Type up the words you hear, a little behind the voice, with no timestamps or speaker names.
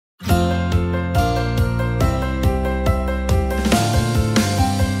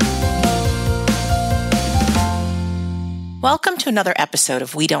Welcome to another episode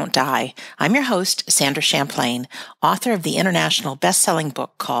of We Don't Die. I'm your host, Sandra Champlain, author of the international best-selling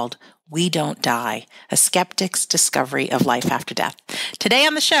book called We Don't Die, A Skeptic's Discovery of Life After Death. Today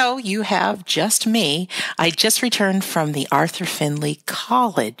on the show, you have just me. I just returned from the Arthur Findlay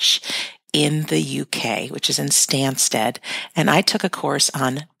College in the UK, which is in Stansted, and I took a course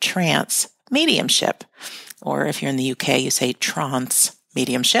on Trance Mediumship, or if you're in the UK, you say Trance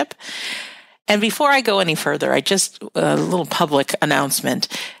Mediumship. And before I go any further, a little public announcement.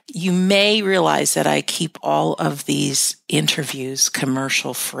 You may realize that I keep all of these interviews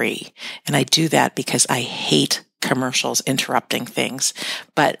commercial free. And I do that because I hate commercials interrupting things.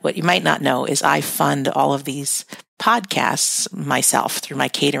 But what you might not know is I fund all of these podcasts myself through my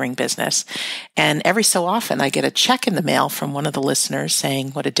catering business. And every so often I get a check in the mail from one of the listeners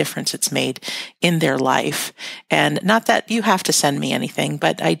saying what a difference it's made in their life. And not that you have to send me anything,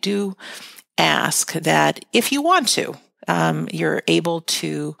 but I do ask that if you want to, you're able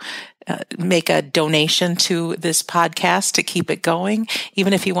to make a donation to this podcast to keep it going.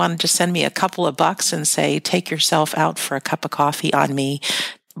 Even if you want to just send me a couple of bucks and say, take yourself out for a cup of coffee on me,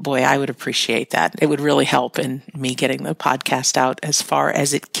 boy, I would appreciate that. It would really help in me getting the podcast out as far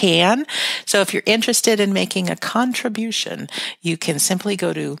as it can. So if you're interested in making a contribution, you can simply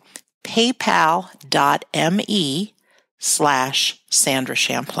go to paypal.me/Sandra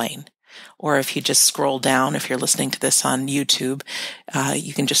Champlain. Or if you just scroll down, if you're listening to this on YouTube,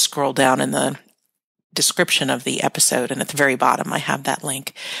 you can just scroll down in the description of the episode. And at the very bottom, I have that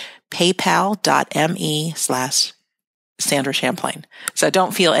link, paypal.me/Sandra Champlain. So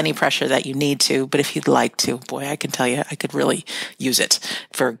don't feel any pressure that you need to, but if you'd like to, boy, I can tell you, I could really use it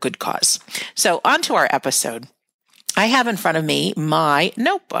for a good cause. So on to our episode. I have in front of me my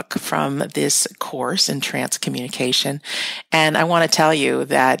notebook from this course in trance communication, and I want to tell you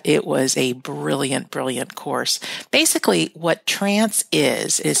that it was a brilliant, brilliant course. Basically, what trance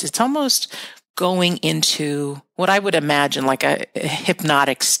is it's almost going into what I would imagine like a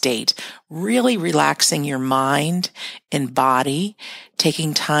hypnotic state, really relaxing your mind and body,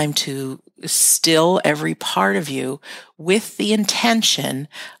 taking time to still every part of you with the intention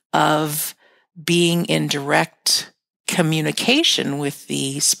of being in direct communication with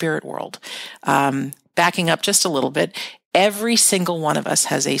the spirit world. Backing up just a little bit, every single one of us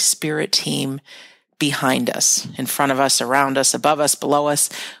has a spirit team behind us, in front of us, around us, above us, below us.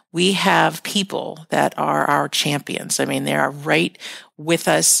 We have people that are our champions. I mean, they are right with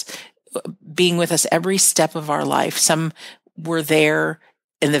us, being with us every step of our life. Some were there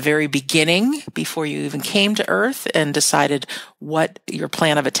in the very beginning, before you even came to Earth and decided what your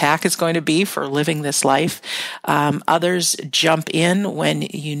plan of attack is going to be for living this life. Others jump in when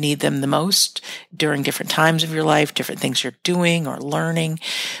you need them the most during different times of your life, different things you're doing or learning.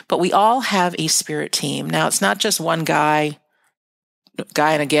 But we all have a spirit team. Now, it's not just one guy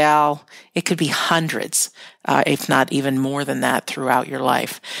and a gal. It could be hundreds, if not even more than that throughout your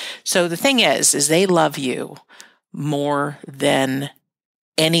life. So the thing is they love you more than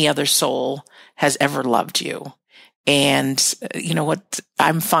any other soul has ever loved you. And you know what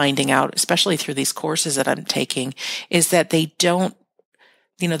I'm finding out, especially through these courses that I'm taking, is that they don't,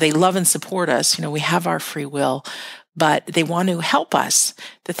 they love and support us. We have our free will, but they want to help us.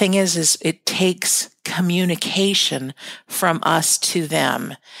 The thing is it takes communication from us to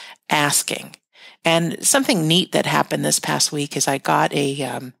them asking. And something neat that happened this past week is I got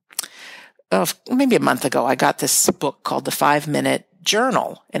maybe a month ago, I got this book called The 5-Minute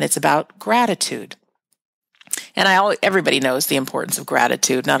Journal, and it's about gratitude. And everybody knows the importance of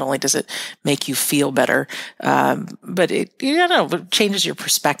gratitude. Not only does it make you feel better, but it changes your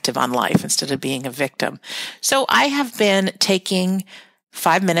perspective on life instead of being a victim. So I have been taking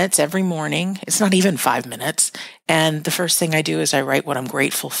 5 minutes every morning. It's not even 5 minutes. And the first thing I do is I write what I'm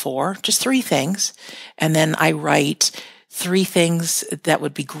grateful for, just 3 things. And then I write 3 things that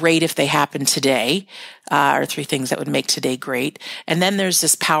would be great if they happened today, or 3 things that would make today great. And then there's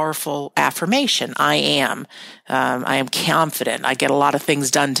this powerful affirmation. I am confident. I get a lot of things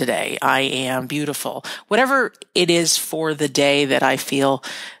done today. I am beautiful. Whatever it is for the day that I feel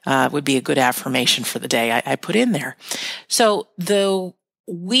would be a good affirmation for the day, I put in there. So the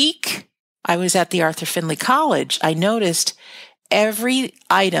week I was at the Arthur Findlay College, I noticed every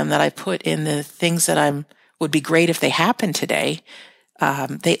item that I put in the things that would be great if they happened today,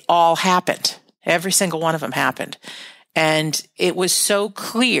 they all happened. Every single one of them happened. And it was so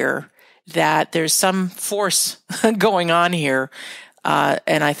clear that there's some force going on here.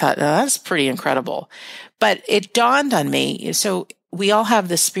 And I thought, that's pretty incredible. But it dawned on me. So we all have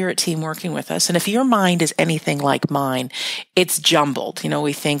this spirit team working with us. And if your mind is anything like mine, it's jumbled.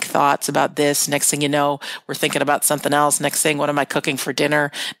 We think thoughts about this. Next thing you know, we're thinking about something else. Next thing, what am I cooking for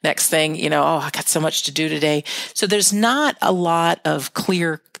dinner? Next thing, oh, I got so much to do today. So there's not a lot of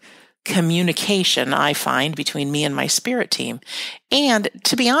clear communication, I find, between me and my spirit team. And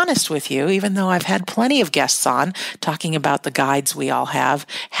to be honest with you, even though I've had plenty of guests on talking about the guides we all have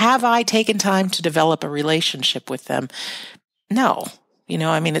I taken time to develop a relationship with them? No.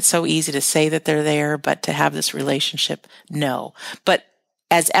 It's so easy to say that they're there, but to have this relationship, no. But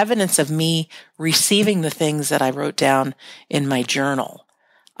as evidence of me receiving the things that I wrote down in my journal,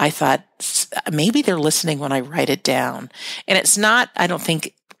 I thought maybe they're listening when I write it down. And it's not, I don't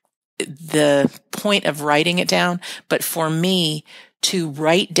think, the point of writing it down, but for me to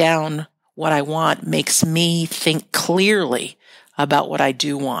write down what I want makes me think clearly about what I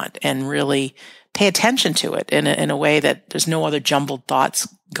do want and really pay attention to it in a way that there's no other jumbled thoughts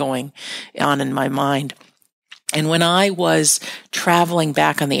going on in my mind. And when I was traveling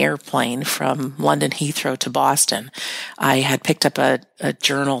back on the airplane from London Heathrow to Boston, I had picked up a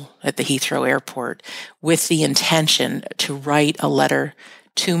journal at the Heathrow airport with the intention to write a letter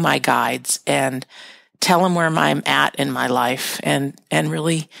to my guides and tell them where I'm at in my life and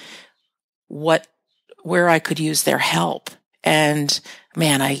really where I could use their help. And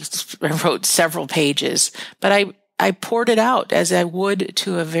man, I wrote several pages, but I poured it out as I would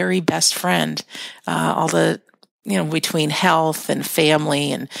to a very best friend, all the, between health and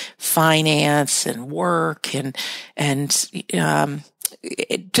family and finance and work and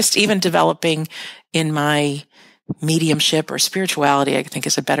just even developing in my mediumship or spirituality, I think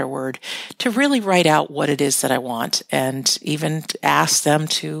is a better word, to really write out what it is that I want and even ask them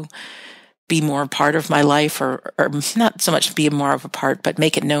to be more a part of my life or not so much be more of a part, but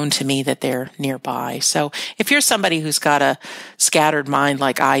make it known to me that they're nearby. So if you're somebody who's got a scattered mind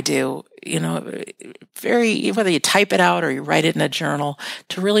like I do, whether you type it out or you write it in a journal,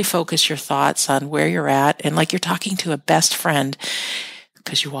 to really focus your thoughts on where you're at. And like you're talking to a best friend,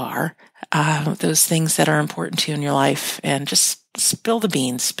 because you are, those things that are important to you in your life, and just spill the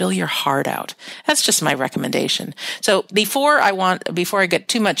beans, spill your heart out. That's just my recommendation. So before I get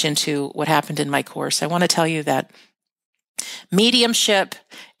too much into what happened in my course, I want to tell you that mediumship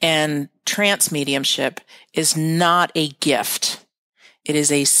and trance mediumship is not a gift. It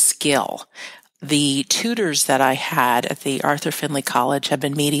is a skill. The tutors that I had at the Arthur Findlay College have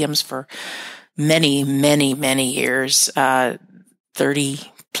been mediums for many, many, many years, 30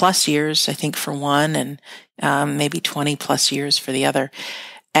 plus years, I think, for one, and maybe 20 plus years for the other.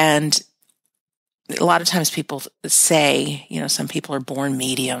 And a lot of times people say, some people are born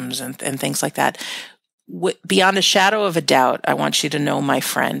mediums and things like that. Beyond a shadow of a doubt, I want you to know, my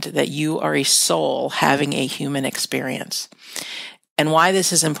friend, that you are a soul having a human experience. And why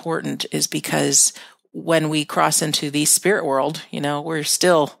this is important is because when we cross into the spirit world, we're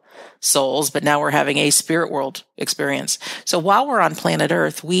still souls, but now we're having a spirit world experience. So while we're on planet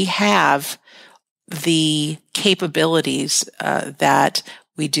Earth, we have the capabilities that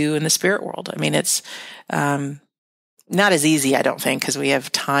we do in the spirit world. I mean, it's not as easy, I don't think, because we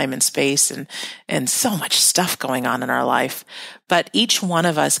have time and space and so much stuff going on in our life. But each one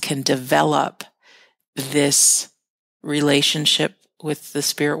of us can develop this relationship with the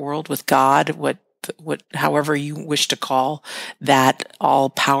spirit world, with God, however you wish to call that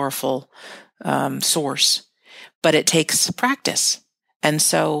all-powerful source. But it takes practice. And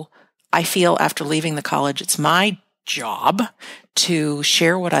so I feel after leaving the college, it's my job to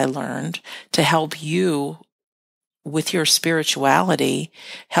share what I learned, to help you with your spirituality,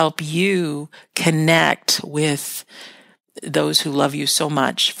 help you connect with those who love you so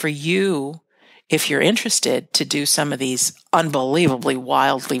much, for you, if you're interested, to do some of these unbelievably,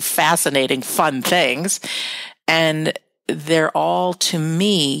 wildly fascinating, fun things. And they're all, to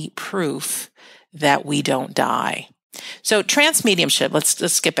me, proof that we don't die. So trance mediumship,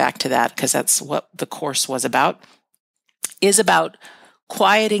 let's get back to that, because that's what the course was about, is about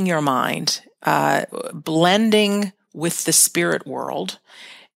quieting your mind, blending with the spirit world,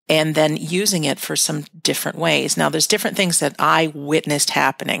 and then using it for some different ways. Now, there's different things that I witnessed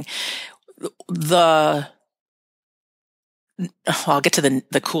happening. I'll get to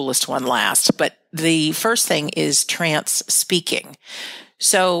the coolest one last, but the first thing is trance speaking.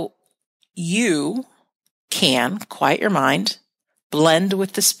 So you can quiet your mind, blend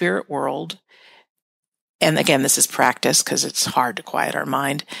with the spirit world. And again, this is practice because it's hard to quiet our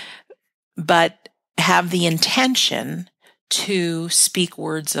mind, but have the intention to speak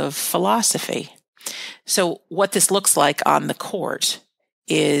words of philosophy. So what this looks like on the court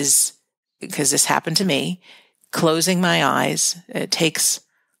is, because this happened to me, closing my eyes. It takes,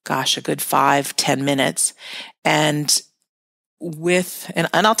 a good 5-10 minutes. And and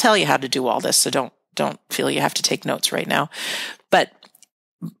I'll tell you how to do all this, so don't feel you have to take notes right now. But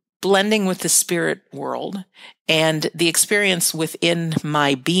blending with the spirit world and the experience within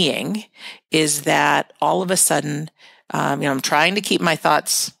my being is that all of a sudden, I'm trying to keep my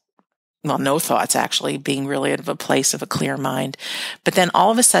thoughts, no thoughts actually, being really out of a place of a clear mind. But then all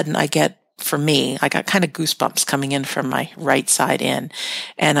of a sudden I got kind of goosebumps coming in from my right side in.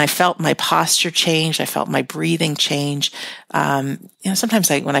 And I felt my posture change. I felt my breathing change. Sometimes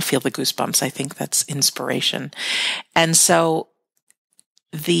when I feel the goosebumps, I think that's inspiration. And so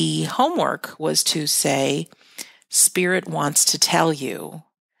the homework was to say, Spirit wants to tell you,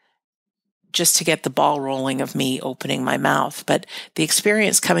 just to get the ball rolling of me opening my mouth. But the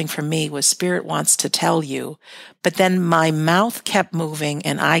experience coming from me was Spirit wants to tell you. But then my mouth kept moving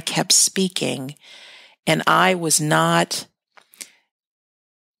and I kept speaking, and I was not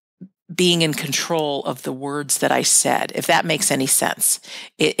being in control of the words that I said, if that makes any sense.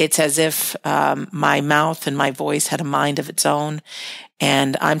 It's as if my mouth and my voice had a mind of its own,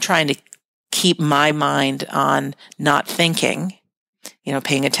 and I'm trying to keep my mind on not thinking,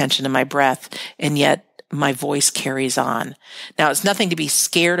 paying attention to my breath, and yet my voice carries on. Now, it's nothing to be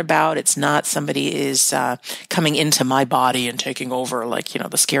scared about. It's not somebody is coming into my body and taking over like,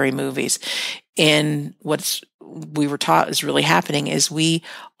 the scary movies. And we were taught is really happening is we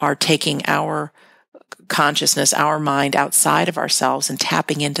are taking our consciousness, our mind outside of ourselves and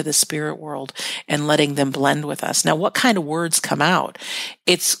tapping into the spirit world and letting them blend with us. Now, what kind of words come out?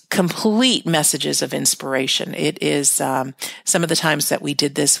 It's complete messages of inspiration. It is some of the times that we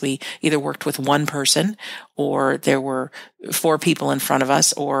did this, we either worked with one person or there were 4 people in front of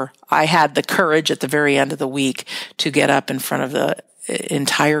us, or I had the courage at the very end of the week to get up in front of the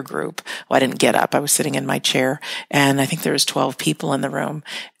entire group. Well, I didn't get up. I was sitting in my chair, and I think there was 12 people in the room,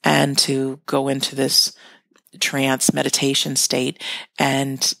 and to go into this trance meditation state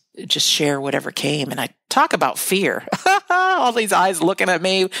and just share whatever came. And I talk about fear. All these eyes looking at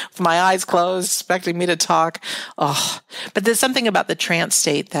me with my eyes closed, expecting me to talk. Oh, but there's something about the trance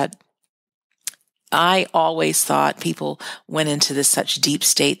state that I always thought people went into this such deep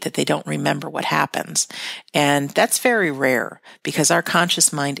state that they don't remember what happens. And that's very rare because our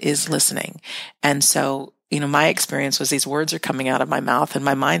conscious mind is listening. And so, my experience was these words are coming out of my mouth and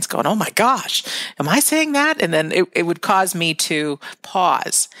my mind's going, oh my gosh, am I saying that? And then it would cause me to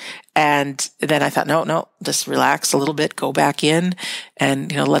pause. And then I thought, no, just relax a little bit, go back in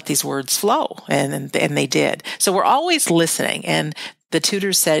and, let these words flow. And they did. So we're always listening. And the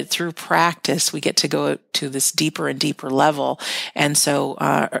tutor said through practice, we get to go to this deeper and deeper level. And so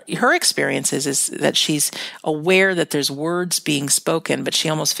her experience is that she's aware that there's words being spoken, but she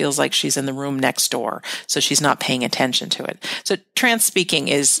almost feels like she's in the room next door. So she's not paying attention to it. So trance speaking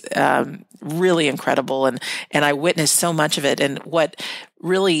is really incredible. And I witnessed so much of it. And what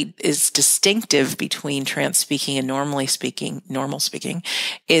really is distinctive between trance speaking and normal speaking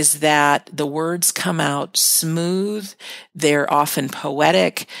is that the words come out smooth. They're often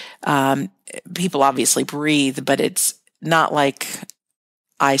poetic. People obviously breathe, but it's not like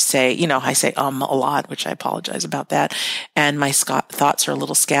I say a lot, which I apologize about that. And my thoughts are a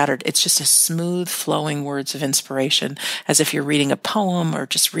little scattered. It's just a smooth flowing words of inspiration, as if you're reading a poem or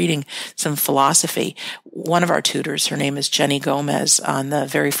just reading some philosophy. One of our tutors, her name is Jenny Gomez, on the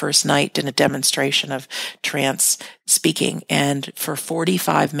very first night did a demonstration of trance speaking. And for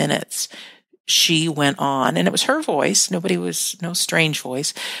 45 minutes, she went on, and it was her voice. No strange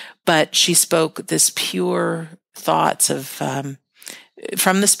voice, but she spoke this pure thoughts of,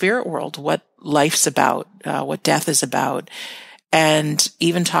 from the spirit world, what life's about, what death is about, and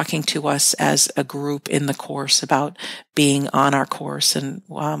even talking to us as a group in the course about being on our course and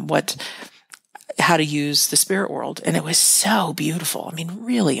how to use the spirit world. And it was so beautiful. I mean,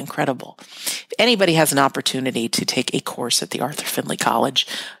 really incredible. If anybody has an opportunity to take a course at the Arthur Findlay College,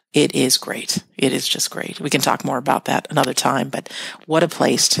 it is great. It is just great. We can talk more about that another time, but what a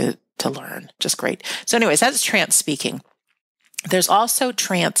place to learn. Just great. So anyways, that's trance speaking. There's also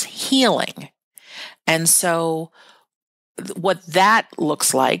trance healing. And so what that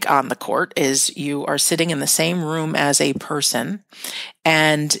looks like on the court is you are sitting in the same room as a person,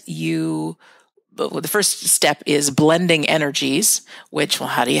 and the first step is blending energies, which, well,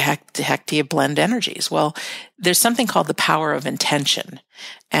 how the heck do you blend energies? Well, there's something called the power of intention.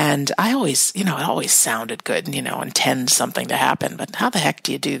 And I always, it always sounded good, intend something to happen, but how the heck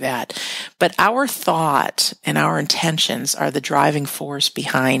do you do that? But our thought and our intentions are the driving force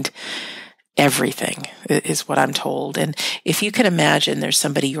behind everything is what I'm told. And if you can imagine there's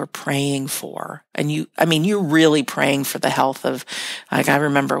somebody you're praying for, and you're really praying for the health of, like, I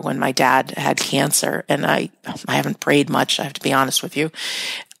remember when my dad had cancer, and I haven't prayed much, I have to be honest with you,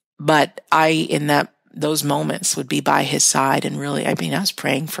 but in those moments would be by his side. And really, I was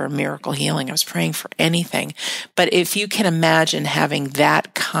praying for a miracle healing. I was praying for anything. But if you can imagine having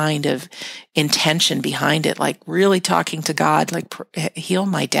that kind of intention behind it, like really talking to God, like, heal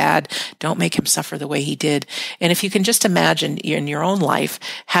my dad, don't make him suffer the way he did. And if you can just imagine in your own life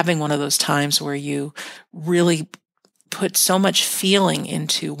having one of those times where you really put so much feeling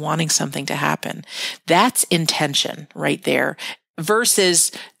into wanting something to happen, that's intention right there.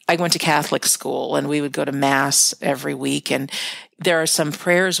 Versus, I went to Catholic school and we would go to Mass every week, and there are some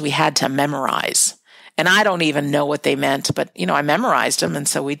prayers we had to memorize. And I don't even know what they meant, but I memorized them. And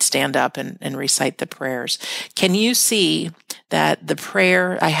so we'd stand up and recite the prayers. Can you see that the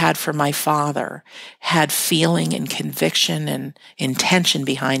prayer I had for my father had feeling and conviction and intention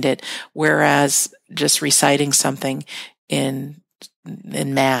behind it, whereas just reciting something in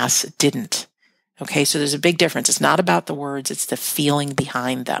Mass didn't? Okay, so there's a big difference. It's not about the words, it's the feeling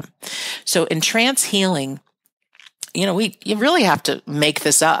behind them. So in trance healing, you really have to make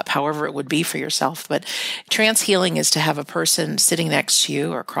this up, however it would be for yourself. But trance healing is to have a person sitting next to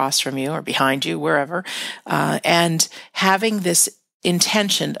you or across from you or behind you, wherever, and having this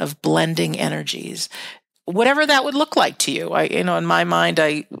intention of blending energies, whatever that would look like to you. In my mind,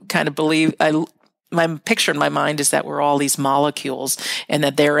 I kind of believe my picture in my mind is that we're all these molecules, and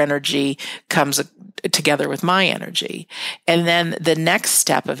that their energy comes together with my energy. And then the next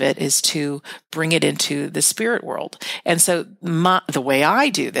step of it is to bring it into the spirit world. And so the way I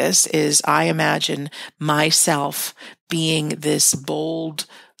do this is I imagine myself being this bold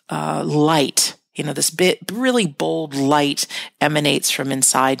light. This really bold light emanates from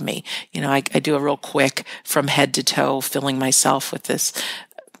inside me. I do a real quick from head to toe, filling myself with this,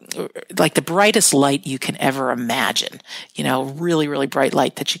 like the brightest light you can ever imagine, really, really bright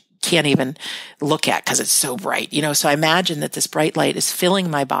light that you can't even look at because it's so bright, so I imagine that this bright light is filling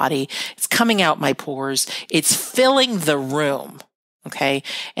my body. It's coming out my pores. It's filling the room. Okay.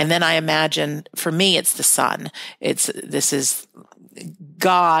 And then I imagine, for me, it's the sun. This is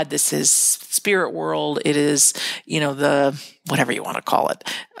God, this is spirit world. It is, the, whatever you want to call it,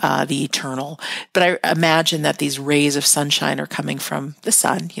 the eternal. But I imagine that these rays of sunshine are coming from the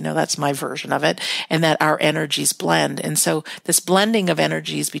sun. That's my version of it, and that our energies blend. And so this blending of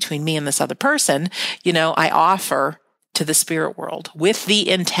energies between me and this other person, I offer to the spirit world with the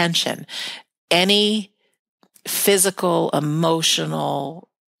intention, any physical, emotional,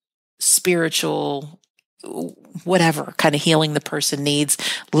 spiritual, whatever kind of healing the person needs,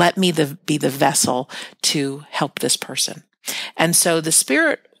 let me be the vessel to help this person. And so the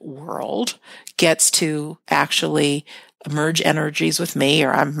spirit world gets to actually merge energies with me,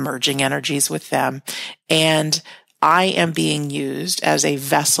 or I'm merging energies with them. And I am being used as a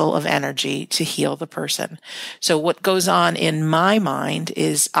vessel of energy to heal the person. So what goes on in my mind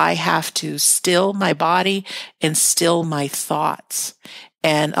is I have to still my body and still my thoughts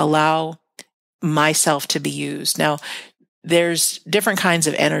and allow myself to be used. Now, there's different kinds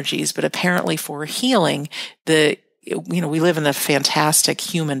of energies, but apparently for healing, we live in a fantastic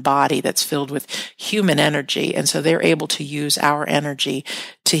human body that's filled with human energy. And so they're able to use our energy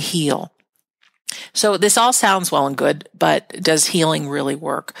to heal. So this all sounds well and good, but does healing really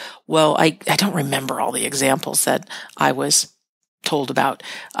work? Well, I don't remember all the examples that I was told about,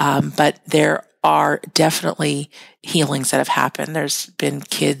 but there are definitely healings that have happened. There's been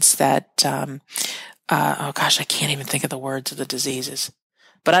kids that, I can't even think of the words of the diseases.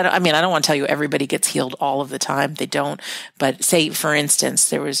 But I don't want to tell you everybody gets healed all of the time. They don't. But say, for instance,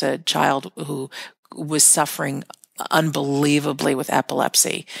 there was a child who was suffering unbelievably with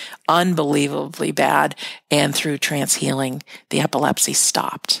epilepsy, unbelievably bad. And through trance healing, the epilepsy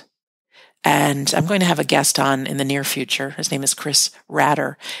stopped. And I'm going to have a guest on in the near future. His name is Chris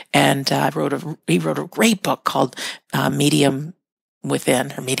Ratter, and he wrote a great book called Mediumship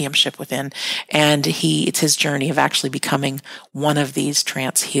Within, and it's his journey of actually becoming one of these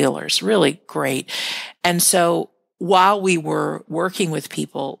trance healers. Really great. And so while we were working with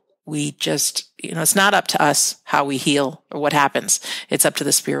people, we just, it's not up to us how we heal or what happens. It's up to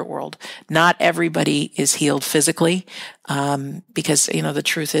the spirit world. Not everybody is healed physically, because, the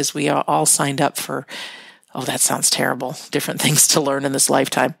truth is we are all signed up for, oh, that sounds terrible, different things to learn in this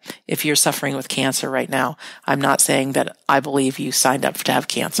lifetime. If you're suffering with cancer right now, I'm not saying that I believe you signed up to have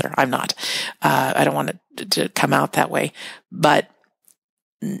cancer. I'm not. I don't want it to come out that way. But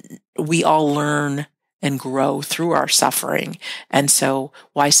we all learn and grow through our suffering. And so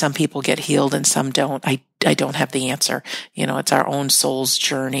why some people get healed and some don't, I don't have the answer. It's our own soul's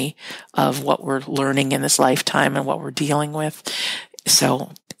journey of what we're learning in this lifetime and what we're dealing with.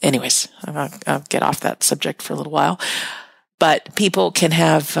 So anyways, I'll get off that subject for a little while. But people can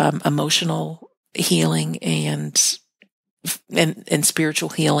have emotional healing and spiritual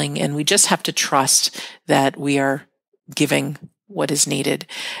healing, and we just have to trust that we are giving what is needed.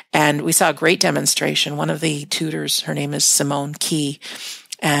 And we saw a great demonstration. One of the tutors, her name is Simone Key,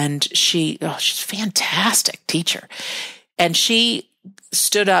 and she's a fantastic teacher. And she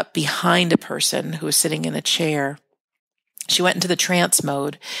stood up behind a person who was sitting in a chair. She went into the trance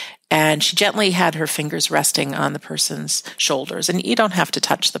mode, and she gently had her fingers resting on the person's shoulders. And you don't have to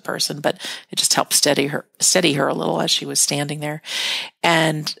touch the person, but it just helped steady her a little as she was standing there.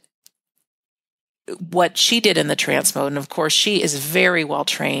 And what she did in the trance mode, and of course she is very well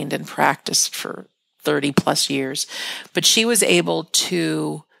trained and practiced for 30 plus years, but she was able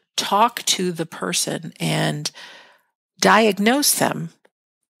to talk to the person and diagnose them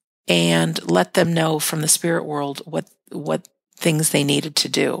and let them know from the spirit world what things they needed to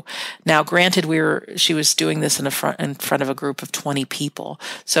do. Now, granted, she was doing this in front of a group of 20 people.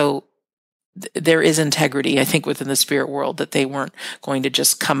 So there is integrity, I think, within the spirit world, that they weren't going to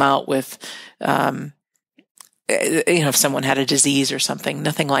just come out with, if someone had a disease or something,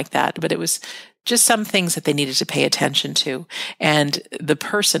 nothing like that. But it was just some things that they needed to pay attention to. And the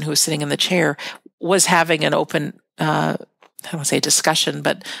person who was sitting in the chair was having an open, I don't want to say discussion,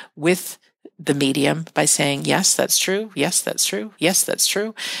 but with the medium by saying, yes, that's true. Yes, that's true. Yes, that's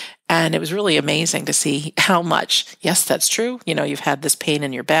true. And it was really amazing to see how much, yes, that's true. You've had this pain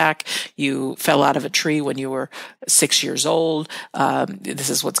in your back. You fell out of a tree when you were 6 years old. This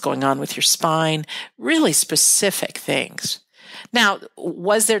is what's going on with your spine. Really specific things. Now,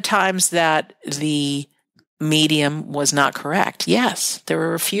 was there times that the medium was not correct? Yes, there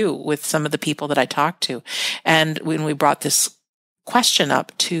were a few with some of the people that I talked to. And when we brought this question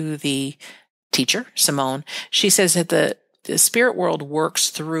up to the teacher, Simone, she says that the spirit world works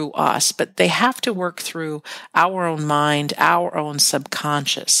through us, but they have to work through our own mind, our own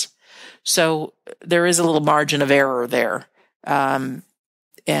subconscious. So there is a little margin of error there. And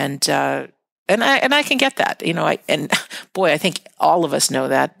I can get that, I think all of us know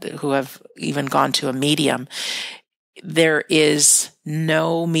that who have even gone to a medium. There is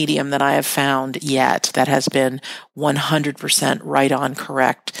no medium that I have found yet that has been 100% right on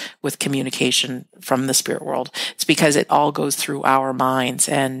correct with communication from the spirit world. It's because it all goes through our minds,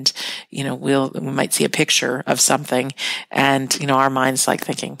 and, we might see a picture of something and, our mind's like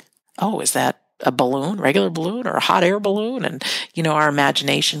thinking, oh, is that a balloon, regular balloon, or a hot air balloon? And, our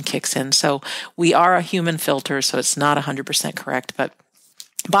imagination kicks in. So we are a human filter, so it's not 100% correct, but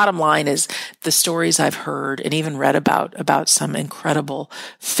bottom line is the stories I've heard and even read about some incredible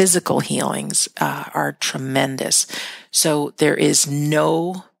physical healings are tremendous. So there is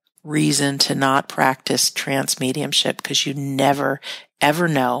no reason to not practice trance mediumship, because you never, ever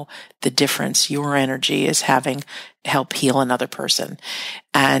know the difference your energy is having help heal another person.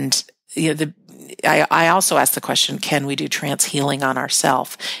 And I also asked the question, can we do trance healing on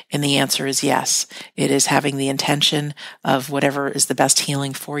ourselves? And the answer is yes. It is having the intention of whatever is the best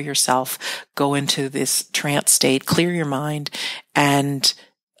healing for yourself. Go into this trance state, clear your mind, and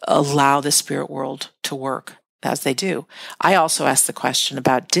allow the spirit world to work as they do. I also asked the question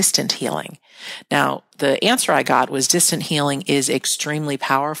about distant healing. Now, the answer I got was distant healing is extremely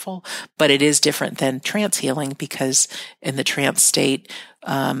powerful, but it is different than trance healing, because in the trance state,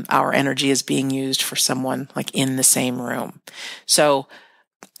 our energy is being used for someone like in the same room. So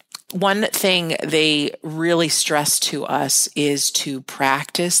one thing they really stress to us is to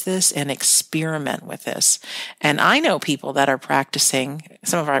practice this and experiment with this. And I know people that are practicing,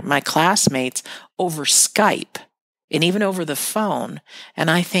 some of my classmates, over Skype and even over the phone. And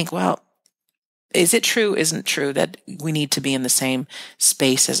I think, well, is it true, isn't true that we need to be in the same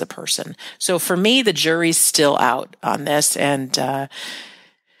space as a person? So for me, the jury's still out on this. And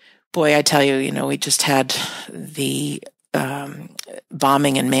boy, I tell you, we just had the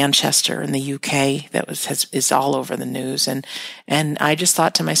bombing in Manchester in the UK that is all over the news, and I just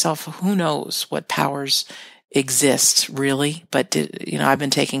thought to myself, who knows what powers exist really? But I've been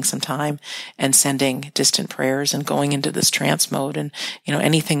taking some time and sending distant prayers and going into this trance mode, and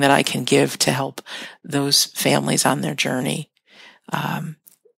anything that I can give to help those families on their journey.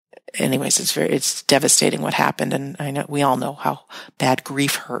 Anyways, it's devastating what happened, and I know we all know how bad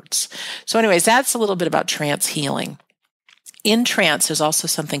grief hurts. So anyways, that's a little bit about trance healing. In trance, there's also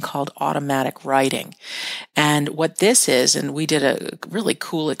something called automatic writing. And what this is, and we did a really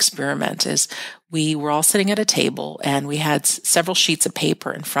cool experiment, is we were all sitting at a table and we had several sheets of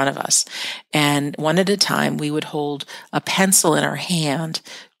paper in front of us. And one at a time, we would hold a pencil in our hand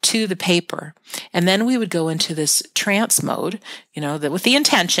to the paper. And then we would go into this trance mode, with the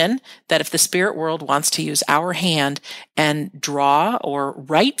intention that if the spirit world wants to use our hand and draw or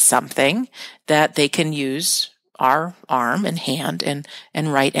write something, that they can use our arm and hand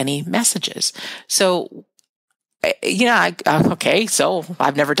and write any messages. So, okay, so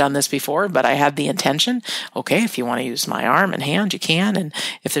I've never done this before, but I had the intention. Okay, if you want to use my arm and hand, you can. And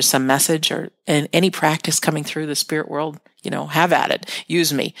if there's some message or any practice coming through the spirit world, have at it.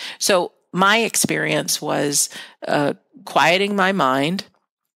 Use me. So my experience was quieting my mind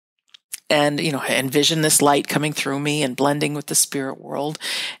and, envision this light coming through me and blending with the spirit world.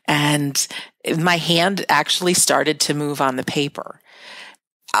 And my hand actually started to move on the paper.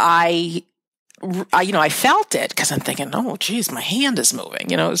 I felt it because I'm thinking, oh, geez, my hand is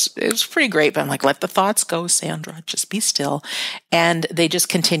moving. It was pretty great, but I'm like, let the thoughts go, Sandra, just be still. And they just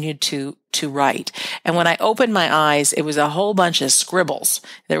continued to write. And when I opened my eyes, it was a whole bunch of scribbles.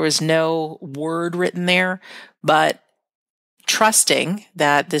 There was no word written there, but trusting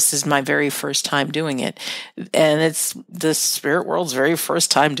that this is my very first time doing it, and it's the spirit world's very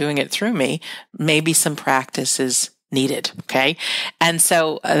first time doing it through me, maybe some practice is needed. Okay. And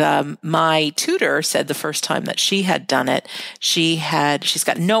so, my tutor said the first time that she had done it, she's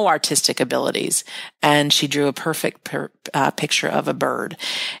got no artistic abilities, and she drew a perfect picture of a bird.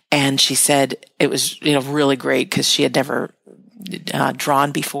 And she said it was, really great because she had never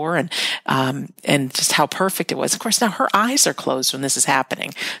drawn before, and just how perfect it was. Of course, now her eyes are closed when this is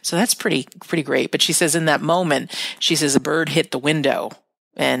happening, so that's pretty great. But she says in that moment, she says a bird hit the window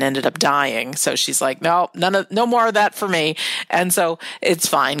and ended up dying. So she's like, no more of that for me. And so it's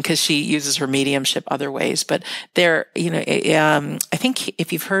fine because she uses her mediumship other ways. But there, I think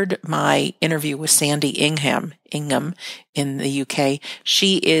if you've heard my interview with Sandy Ingham in the UK,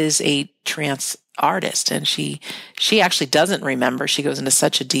 she is a trance artist, and she actually doesn't remember. She goes into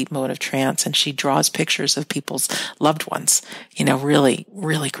such a deep mode of trance, and she draws pictures of people's loved ones, really,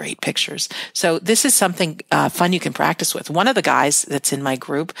 really great pictures. So this is something fun you can practice with. One of the guys that's in my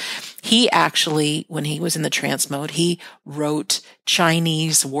group, he actually, when he was in the trance mode, he wrote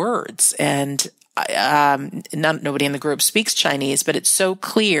Chinese words, and nobody in the group speaks Chinese, but it's so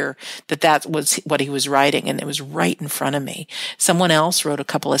clear that was what he was writing, and it was right in front of me. Someone else wrote a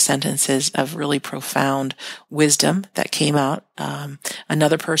couple of sentences of really profound wisdom that came out.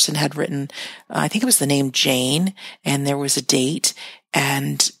 Another person had written, I think it was the name Jane, and there was a date,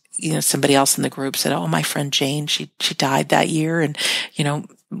 and somebody else in the group said, oh, my friend Jane, she died that year, and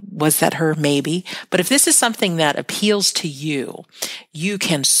was that her? Maybe. But if this is something that appeals to you, you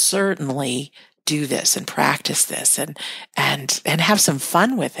can certainly do this and practice this and have some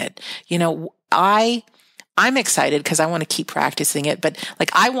fun with it. I'm excited because I want to keep practicing it, but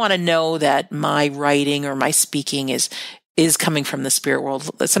I want to know that my writing or my speaking is coming from the spirit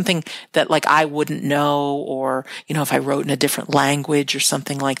world. It's something that I wouldn't know, or, if I wrote in a different language or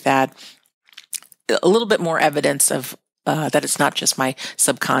something like that, a little bit more evidence of that it's not just my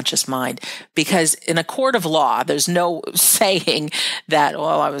subconscious mind. Because in a court of law, there's no saying that,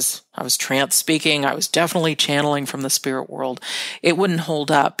 I was trance speaking, I was definitely channeling from the spirit world. It wouldn't hold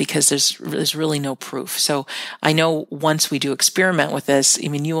up because there's really no proof. So I know once we do experiment with this,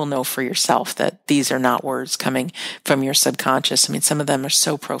 you will know for yourself that these are not words coming from your subconscious. Some of them are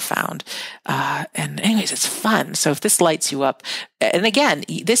so profound. And anyways, it's fun. So if this lights you up, and again,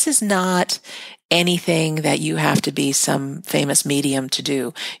 this is not anything that you have to be some famous medium to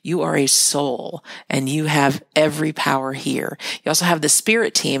do. You are a soul, and you have every power here. You also have the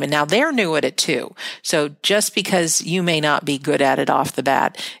spirit team, and now they're new at it too. So just because you may not be good at it off the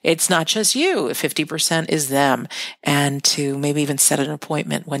bat, it's not just you. 50% is them. And to maybe even set an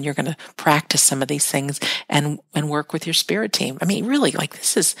appointment when you're going to practice some of these things and work with your spirit team. Really,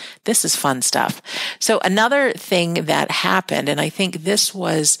 this is fun stuff. So another thing that happened, and I think this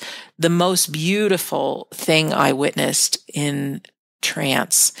was the most beautiful thing I witnessed in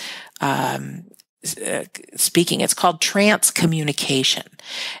trance speaking. It's called trance communication.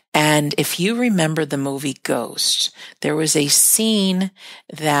 And if you remember the movie Ghost, there was a scene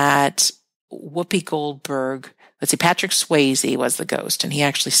that Whoopi Goldberg, Patrick Swayze was the ghost, and he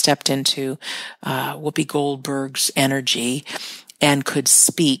actually stepped into Whoopi Goldberg's energy and could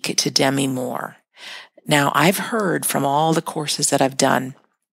speak to Demi Moore. Now, I've heard from all the courses that I've done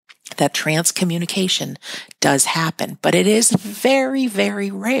that trance communication does happen, but it is very,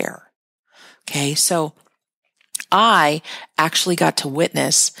 very rare. Okay, so I actually got to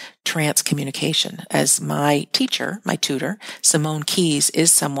witness trance communication, as my teacher, my tutor, Simone Keys,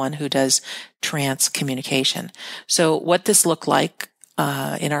 is someone who does trance communication. So what this looked like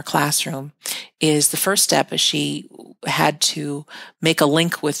in our classroom is the first step is she had to make a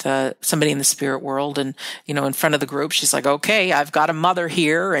link with somebody in the spirit world. And, in front of the group, she's like, okay, I've got a mother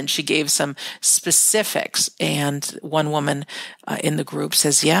here. And she gave some specifics. And one woman in the group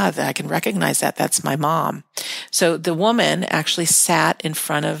says, yeah, I can recognize that. That's my mom. So the woman actually sat in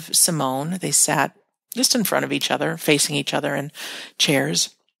front of Simone. They sat just in front of each other, facing each other in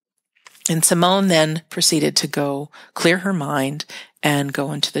chairs. And Simone then proceeded to go clear her mind and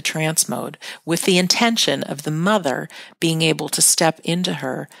go into the trance mode with the intention of the mother being able to step into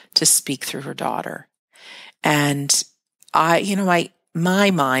her to speak through her daughter. And my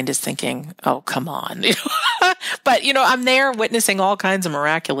mind is thinking, oh, come on. But, I'm there witnessing all kinds of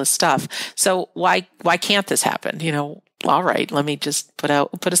miraculous stuff. So why can't this happen? All right, let me just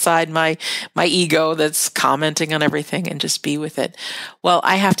put aside my ego that's commenting on everything and just be with it. Well,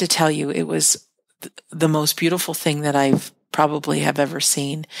 I have to tell you, it was the most beautiful thing that I've probably have ever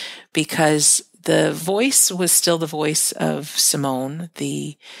seen, because the voice was still the voice of Simone,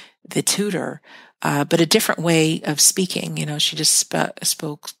 the tutor, but a different way of speaking. She just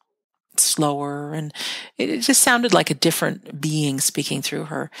spoke slower, and it just sounded like a different being speaking through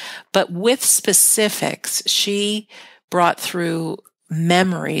her. But with specifics, she brought through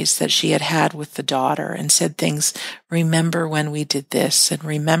memories that she had with the daughter and said things, remember when we did this and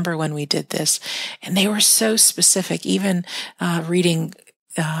remember when we did this. And they were so specific, even reading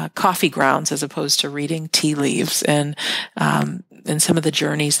coffee grounds as opposed to reading tea leaves, and some of the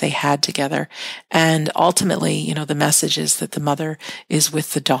journeys they had together. And ultimately, the message is that the mother is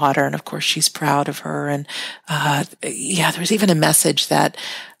with the daughter, and of course she's proud of her. And there was even a message that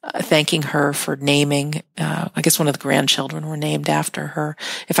thanking her for naming, I guess one of the grandchildren were named after her,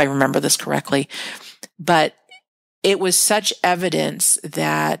 if I remember this correctly. But it was such evidence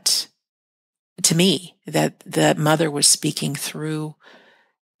that, to me, that the mother was speaking through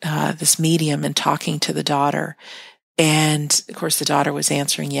this medium and talking to the daughter. And of course the daughter was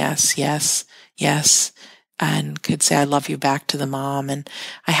answering yes, yes, yes, and could say, I love you back to the mom. And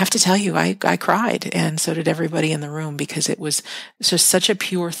I have to tell you, I cried, and so did everybody in the room, because it was just such a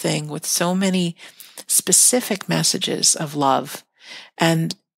pure thing with so many specific messages of love.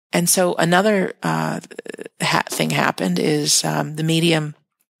 And so another thing happened is the medium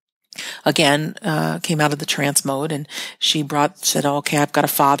again came out of the trance mode, and she said, oh, okay, I've got a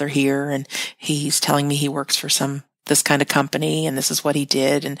father here, and he's telling me he works for this kind of company, and this is what he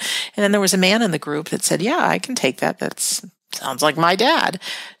did. And then there was a man in the group that said, yeah, I can take that. That sounds like my dad.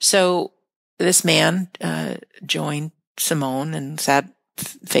 So this man joined Simone and sat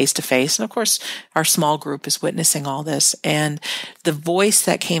face to face. And of course, our small group is witnessing all this. And the voice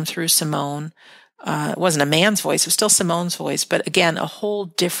that came through Simone, it wasn't a man's voice, it was still Simone's voice, but again, a whole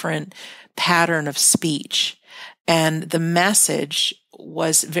different pattern of speech. And the message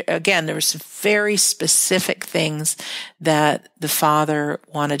was, again, there were some very specific things that the father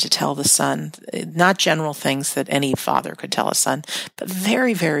wanted to tell the son, not general things that any father could tell a son, but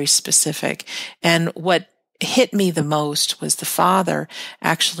very, very specific. And what hit me the most was the father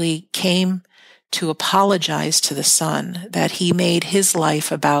actually came to apologize to the son, that he made his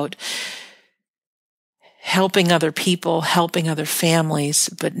life about helping other people, helping other families,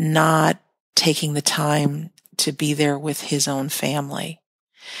 but not taking the time to be there with his own family.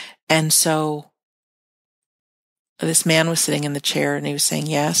 And so this man was sitting in the chair, and he was saying,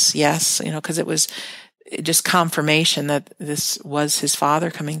 yes, yes, because it was just confirmation that this was his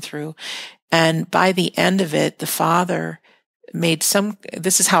father coming through. And by the end of it, the father made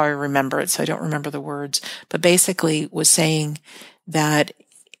this is how I remember it, so I don't remember the words, but basically was saying that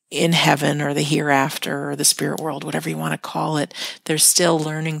in heaven or the hereafter or the spirit world, whatever you want to call it, there's still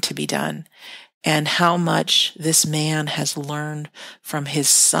learning to be done. And how much this man has learned from his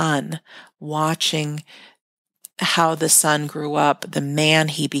son, watching how the son grew up, the man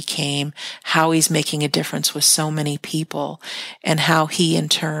he became, how he's making a difference with so many people, and how he in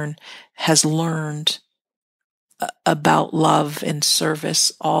turn has learned about love and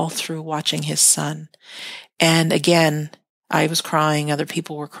service all through watching his son. And again, I was crying, other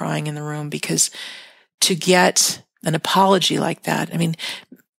people were crying in the room, because to get an apology like that, I mean,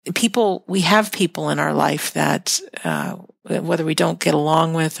 we have people in our life that, whether we don't get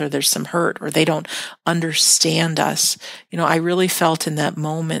along with, or there's some hurt, or they don't understand us. I really felt in that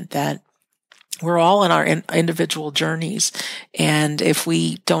moment that we're all in our individual journeys. And if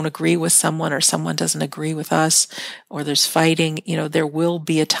we don't agree with someone, or someone doesn't agree with us, or there's fighting, there will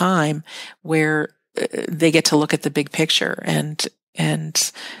be a time where they get to look at the big picture and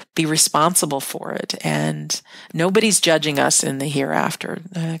be responsible for it. And nobody's judging us in the hereafter.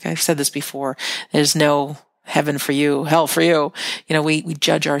 Like I've said this before, there's no heaven for you, hell for you. We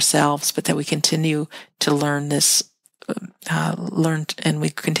judge ourselves, but that we continue to learn this, and we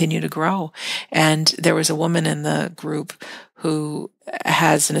continue to grow. And there was a woman in the group who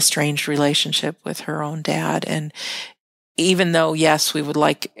has an estranged relationship with her own dad. And even though, yes, we would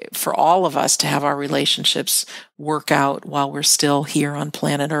like for all of us to have our relationships work out while we're still here on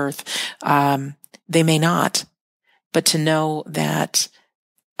planet Earth, they may not. But to know that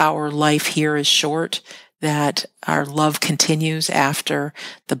our life here is short, that our love continues after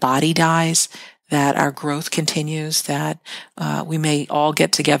the body dies, that our growth continues, that we may all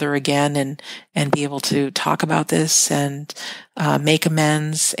get together again and be able to talk about this and make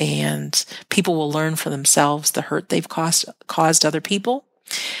amends, and people will learn for themselves the hurt they've caused other people.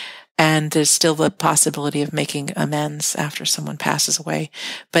 And there's still the possibility of making amends after someone passes away.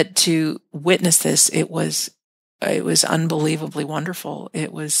 But to witness this, it was unbelievably wonderful.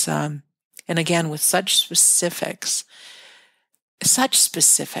 It was, and again, with such specifics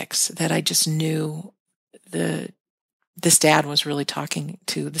that I just knew this dad was really talking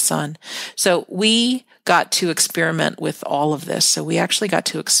to the son. So we got to experiment with all of this. So we actually got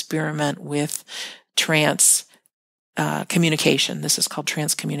to experiment with trance communication. This is called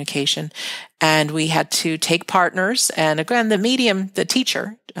trance communication. And we had to take partners. And again, the medium, the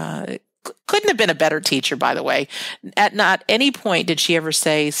teacher, couldn't have been a better teacher, by the way. At not any point did she ever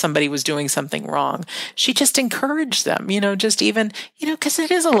say somebody was doing something wrong. She just encouraged them, just even, because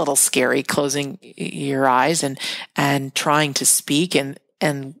it is a little scary closing your eyes and trying to speak and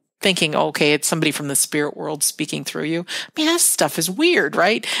thinking, okay, it's somebody from the spirit world speaking through you. I mean, that stuff is weird,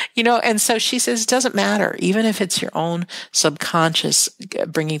 right? And so she says, it doesn't matter. Even if it's your own subconscious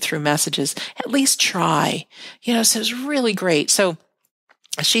bringing through messages, at least try, so it was really great. So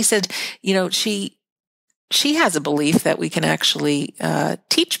she said, she has a belief that we can actually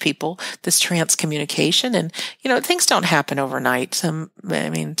teach people this trance communication, and things don't happen overnight. Some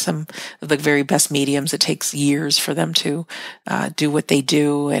of the very best mediums, it takes years for them to do what they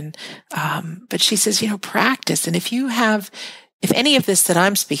do, and but she says, practice, and if any of this that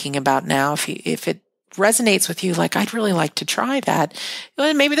I'm speaking about now, if it resonates with you, like I'd really like to try that,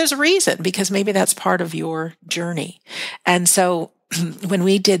 well, maybe there's a reason, because maybe that's part of your journey. And so when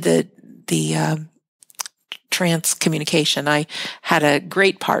we did the trance communication, I had a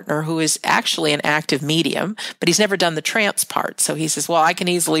great partner who is actually an active medium, but he's never done the trance part. So he says, well, I can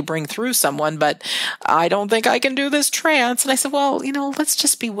easily bring through someone, but I don't think I can do this trance. And I said, well, let's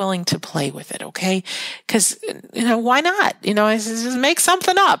just be willing to play with it. Okay. Cause, why not? I said, just make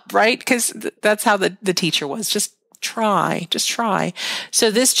something up, right? Cause that's how the teacher was. Just try.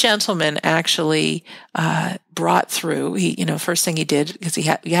 So this gentleman actually brought through, first thing he did, because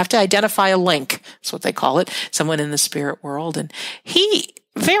you have to identify a link, that's what they call it, someone in the spirit world. And he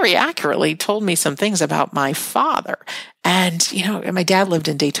very accurately told me some things about my father. And, my dad lived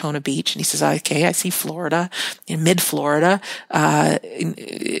in Daytona Beach, and he says, okay, I see Florida, in mid-Florida,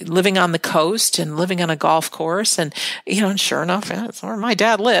 living on the coast and living on a golf course. And, and sure enough, that's where my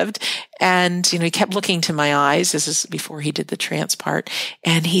dad lived. And, he kept looking to my eyes. This is before he did the trance part.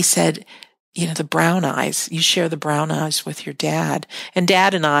 And he said, the brown eyes, you share the brown eyes with your dad. And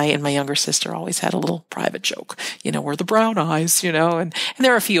dad and I and my younger sister always had a little private joke, we're the brown eyes, and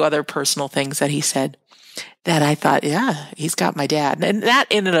there are a few other personal things that he said that I thought, yeah, he's got my dad. And that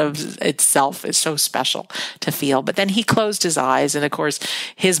in and of itself is so special to feel. But then he closed his eyes, and of course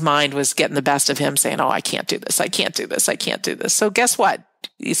his mind was getting the best of him, saying, oh, I can't do this. I can't do this. I can't do this. So guess what?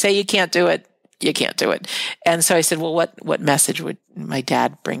 You say you can't do it. You can't do it. And so I said, well, what message would my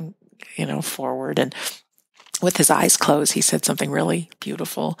dad bring, forward? And with his eyes closed, he said something really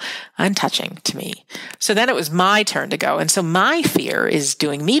beautiful and touching to me. So then it was my turn to go. And so my fear is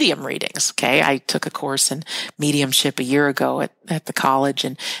doing medium readings. Okay. I took a course in mediumship a year ago at the college.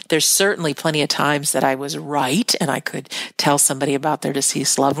 And there's certainly plenty of times that I was right and I could tell somebody about their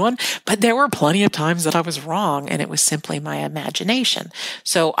deceased loved one. But there were plenty of times that I was wrong, and it was simply my imagination.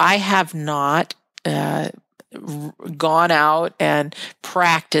 So I have not, gone out and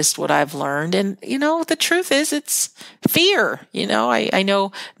practiced what I've learned. And, the truth is it's fear. I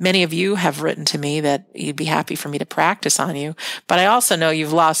know many of you have written to me that you'd be happy for me to practice on you, but I also know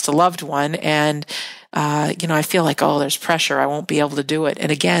you've lost a loved one, and, I feel like, oh, there's pressure. I won't be able to do it. And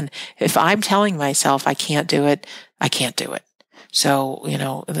again, if I'm telling myself I can't do it, I can't do it. So,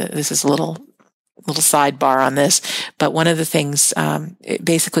 this is a little sidebar on this, but one of the things,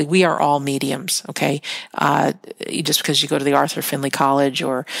 basically, we are all mediums. Okay. Just because you go to the Arthur Findlay College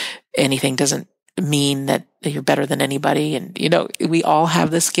or anything doesn't mean that you're better than anybody. And, we all have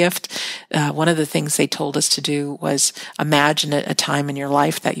this gift. One of the things they told us to do was imagine a time in your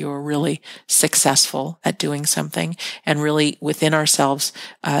life that you were really successful at doing something, and really within ourselves,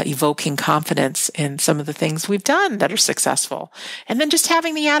 evoking confidence in some of the things we've done that are successful. And then just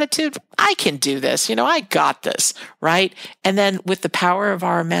having the attitude, I can do this, I got this, right? And then with the power of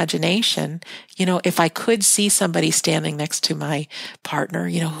our imagination, if I could see somebody standing next to my partner,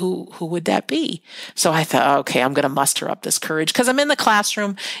 who would that be? So I thought, okay, I'm going to muster up this courage because I'm in the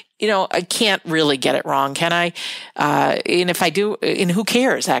classroom. I can't really get it wrong, can I? And if I do, and who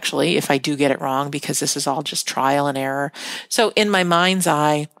cares actually if I do get it wrong, because this is all just trial and error. So in my mind's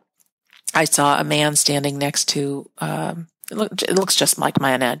eye, I saw a man standing next to, it looks just like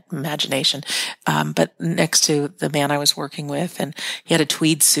my imagination, but next to the man I was working with, and he had a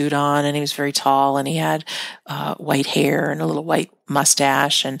tweed suit on, and he was very tall, and he had white hair and a little white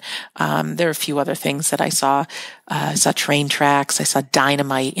mustache, and there are a few other things that I saw. I saw train tracks, I saw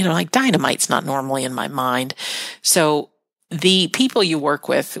dynamite. Like dynamite's not normally in my mind. So the people you work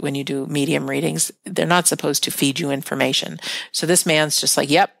with when you do medium readings, they're not supposed to feed you information. So this man's just like,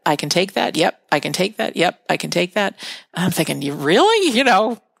 yep, I can take that. Yep, I can take that. Yep, I can take that. And I'm thinking, you really?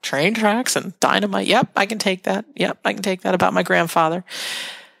 Train tracks and dynamite. Yep, I can take that. Yep, I can take that about my grandfather.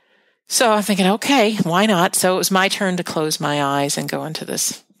 So I'm thinking, okay, why not? So it was my turn to close my eyes and go into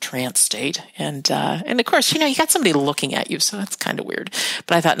this trance state. And of course, you got somebody looking at you. So that's kind of weird.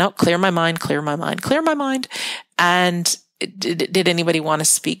 But I thought, no, clear my mind, clear my mind, clear my mind. And did anybody want to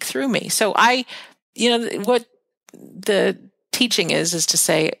speak through me? So what the teaching is to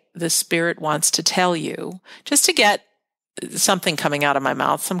say the Spirit wants to tell you, just to get something coming out of my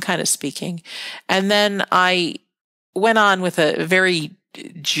mouth, some kind of speaking. And then I went on with a very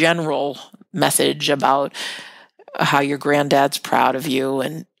general message about how your granddad's proud of you.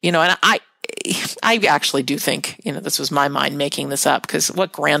 And, and I actually do think, this was my mind making this up, because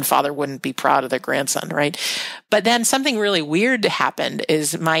what grandfather wouldn't be proud of their grandson, right? But then something really weird happened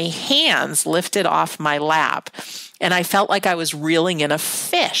is my hands lifted off my lap, and I felt like I was reeling in a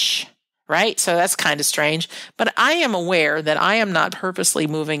fish, right? So that's kind of strange, but I am aware that I am not purposely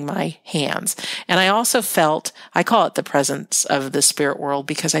moving my hands. And I also felt, I call it the presence of the spirit world,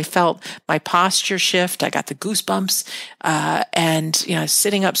 because I felt my posture shift. I got the goosebumps, and,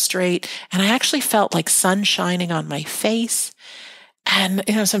 sitting up straight. And I actually felt like sun shining on my face. And,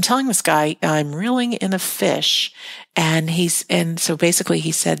 so I'm telling this guy, I'm reeling in a fish. And so basically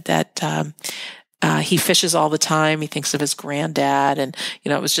he said that, he fishes all the time. He thinks of his granddad, and,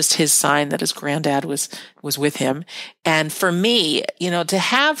 it was just his sign that his granddad was with him. And for me, to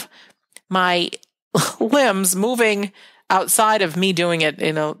have my limbs moving outside of me doing it,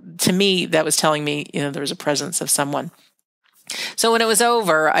 to me, that was telling me, there was a presence of someone. So when it was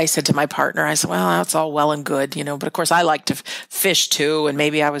over, I said to my partner, I said, well, that's all well and good, but of course I like to fish too. And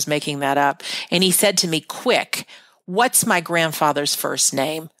maybe I was making that up. And he said to me, quick, what's my grandfather's first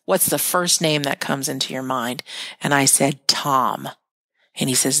name? What's the first name that comes into your mind? And I said, Tom. And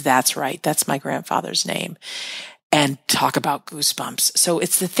he says, that's right. That's my grandfather's name. And talk about goosebumps. So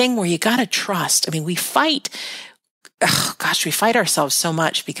it's the thing where you got to trust. I mean, we fight ourselves so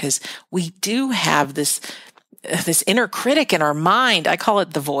much because we do have this inner critic in our mind. I call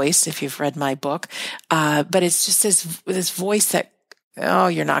it the voice, if you've read my book. But it's just this voice that, oh,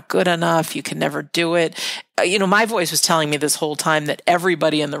 you're not good enough. You can never do it. My voice was telling me this whole time that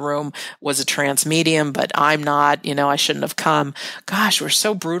everybody in the room was a trance medium, but I'm not, I shouldn't have come. Gosh, we're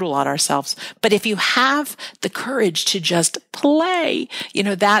so brutal on ourselves. But if you have the courage to just play,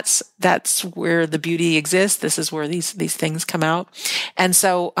 that's where the beauty exists. This is where these things come out. And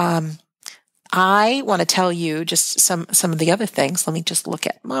so, I want to tell you just some of the other things. Let me just look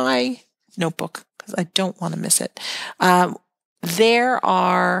at my notebook because I don't want to miss it.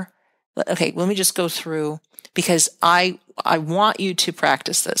 Okay, let me just go through, because I want you to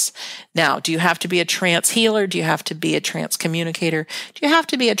practice this. Now, do you have to be a trance healer? Do you have to be a trance communicator? Do you have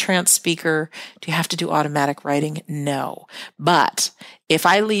to be a trance speaker? Do you have to do automatic writing? No. But if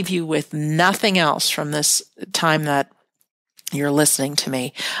I leave you with nothing else from this time that you're listening to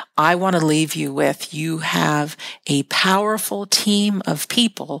me, I want to leave you with, you have a powerful team of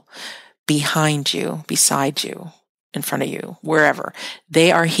people behind you, beside you, in front of you, wherever.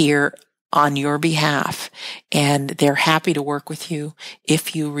 They are here on your behalf, and they're happy to work with you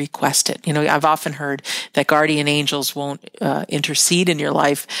if you request it. I've often heard that guardian angels won't intercede in your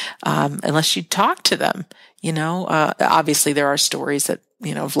life unless you talk to them. Obviously there are stories that,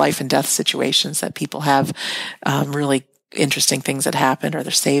 of life and death situations that people have really interesting things that happen, or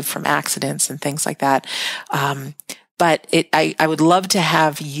they're saved from accidents and things like that. But I would love to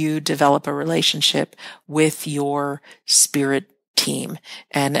have you develop a relationship with your spirit team.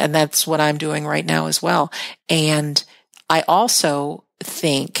 And that's what I'm doing right now as well. And I also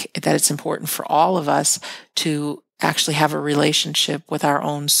think that it's important for all of us to actually have a relationship with our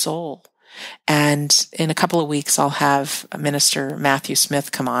own soul. And in a couple of weeks, I'll have Minister Matthew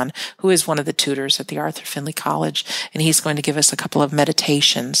Smith come on, who is one of the tutors at the Arthur Findlay College. And he's going to give us a couple of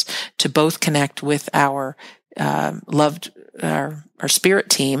meditations to both connect with our our spirit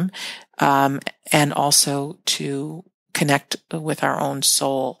team, and also to connect with our own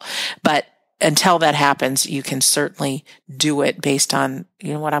soul. But until that happens, you can certainly do it based on,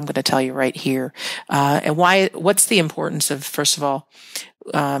 what I'm going to tell you right here. And what's the importance of, first of all,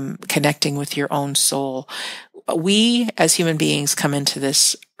 connecting with your own soul? We as human beings come into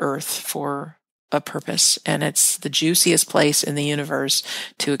this earth for a purpose, and it's the juiciest place in the universe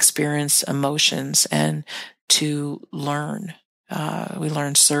to experience emotions and to learn. We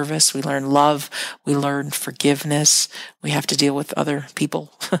learn service, we learn love, we learn forgiveness. We have to deal with other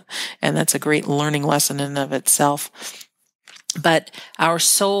people, and that's a great learning lesson in and of itself. But our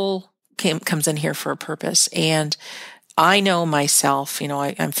soul comes in here for a purpose. And I know myself,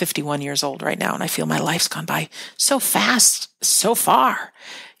 I'm 51 years old right now, and I feel my life's gone by so fast, so far,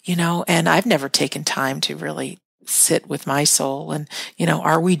 and I've never taken time to really sit with my soul and,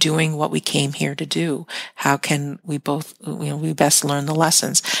 are we doing what we came here to do? How can we both, we best learn the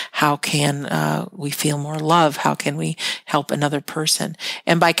lessons? How can we feel more love? How can we help another person?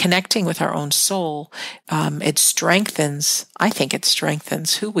 And by connecting with our own soul, I think it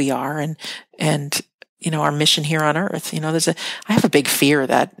strengthens who we are and our mission here on earth. I have a big fear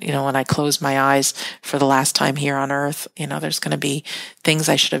that, when I close my eyes for the last time here on earth, there's going to be things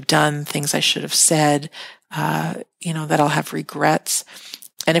I should have done, things I should have said, that I'll have regrets.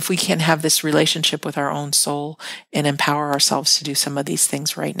 And if we can have this relationship with our own soul and empower ourselves to do some of these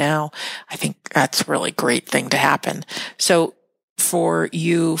things right now, I think that's a really great thing to happen. So for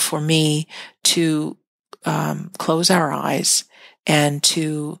you, for me to close our eyes and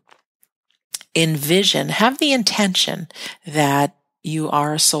to have the intention that you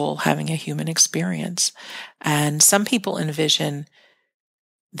are a soul having a human experience. And some people envision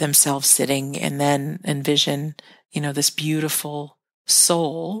themselves sitting and then envision, this beautiful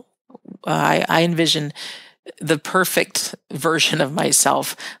soul. I envision the perfect version of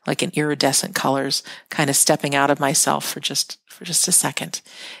myself, like in iridescent colors, kind of stepping out of myself for just a second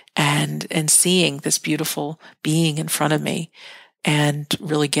and seeing this beautiful being in front of me and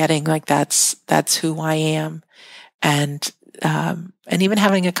really getting like that's who I am. And even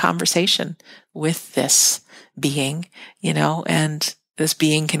having a conversation with this being, and this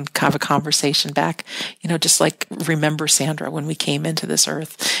being can have a conversation back, just like, remember, Sandra, when we came into this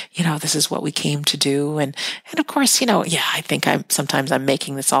earth, this is what we came to do. And of course, I think sometimes I'm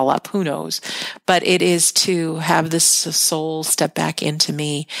making this all up. Who knows? But it is to have this soul step back into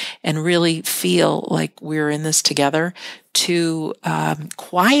me and really feel like we're in this together, to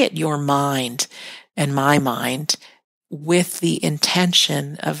quiet your mind and my mind with the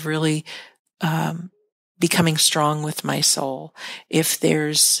intention of really becoming strong with my soul. If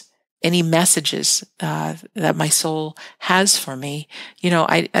there's any messages that my soul has for me,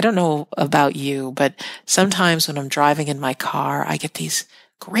 I don't know about you, but sometimes when I'm driving in my car, I get these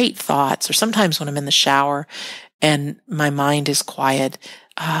great thoughts, or sometimes when I'm in the shower and my mind is quiet,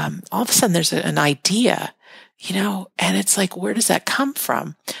 all of a sudden there's an idea, and it's like, where does that come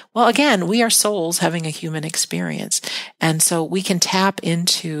from? Well, again, we are souls having a human experience. And so we can tap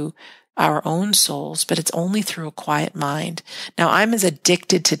into our own souls, but it's only through a quiet mind. Now, I'm as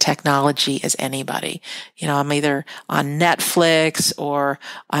addicted to technology as anybody. I'm either on Netflix or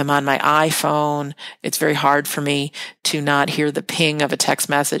I'm on my iPhone. It's very hard for me to not hear the ping of a text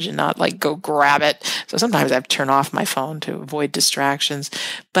message and not go grab it. So sometimes I have to turn off my phone to avoid distractions.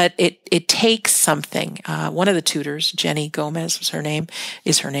 But it takes something. One of the tutors, Jenny Gomez is her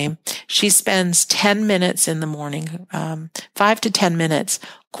name. She spends 10 minutes in the morning, 5 to 10 minutes,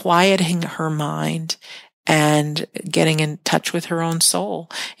 quieting her mind and getting in touch with her own soul.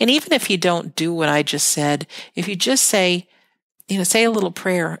 And even if you don't do what I just said, if you just say a little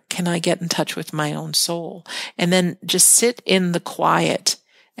prayer, can I get in touch with my own soul? And then just sit in the quiet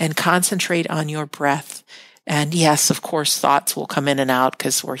and concentrate on your breath. And yes, of course, thoughts will come in and out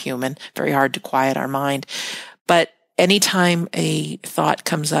because we're human. Very hard to quiet our mind. But anytime a thought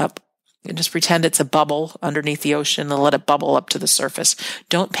comes up, and just pretend it's a bubble underneath the ocean and let it bubble up to the surface.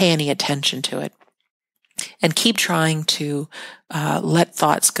 Don't pay any attention to it. And keep trying to let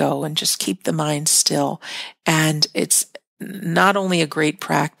thoughts go and just keep the mind still. And it's not only a great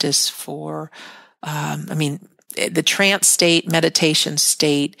practice for, the trance state, meditation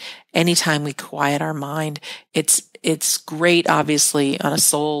state, anytime we quiet our mind, it's great, obviously, on a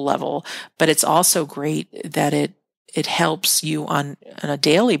soul level, but it's also great that it helps you on a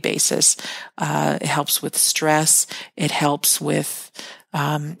daily basis. It helps with stress. It helps with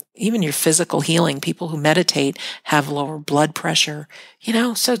even your physical healing. People who meditate have lower blood pressure,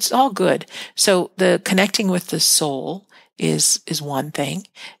 so it's all good. So the connecting with the soul is one thing.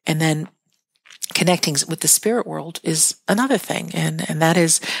 And then connecting with the spirit world is another thing. And that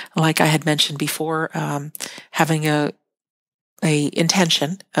is, like I had mentioned before, having a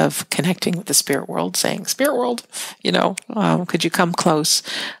intention of connecting with the spirit world, saying, spirit world, could you come close?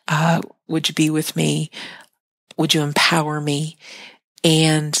 Would you be with me? Would you empower me?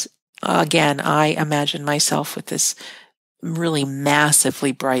 And again, I imagine myself with this really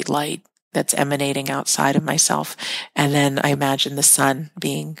massively bright light that's emanating outside of myself. And then I imagine the sun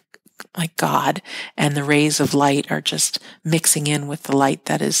being like God, and the rays of light are just mixing in with the light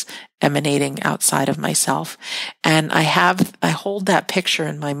that is emanating outside of myself. And I hold that picture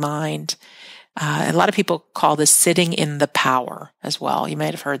in my mind. A lot of people call this sitting in the power as well. You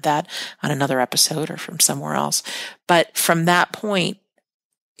might have heard that on another episode or from somewhere else. But from that point,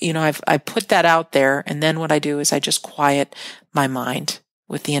 I put that out there, and then what I do is I just quiet my mind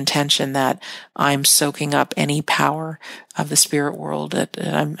with the intention that I'm soaking up any power of the spirit world that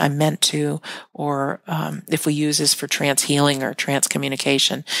I'm meant to, or if we use this for trance healing or trance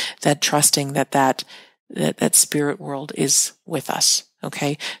communication, that trusting that spirit world is with us.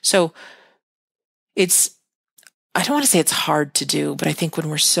 Okay, so I don't want to say it's hard to do, but I think when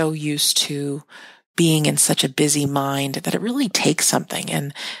we're so used to being in such a busy mind that it really takes something.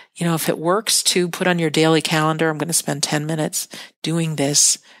 And, if it works to put on your daily calendar, I'm going to spend 10 minutes doing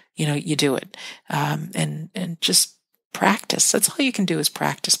this, you do it. And just practice. That's all you can do is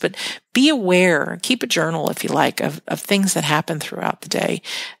practice, but be aware, keep a journal if you like of things that happen throughout the day.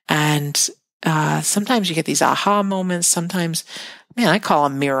 And, sometimes you get these aha moments. Sometimes, I call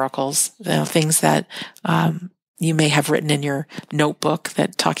them miracles, things that, you may have written in your notebook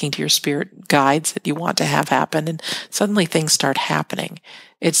that talking to your spirit guides that you want to have happen, and suddenly things start happening.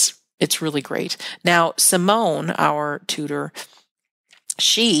 It's really great. Now, Simone, our tutor,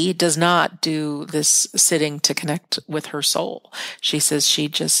 she does not do this sitting to connect with her soul. She says she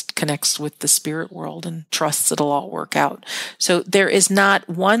just connects with the spirit world and trusts it'll all work out. So there is not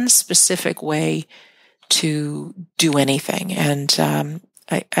one specific way to do anything. And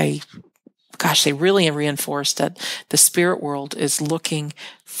they really reinforced that the spirit world is looking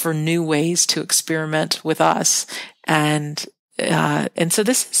for new ways to experiment with us. And so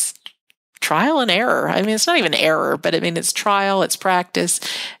this is trial and error. It's not even error, but it's trial, it's practice,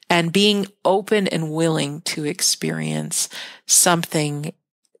 and being open and willing to experience something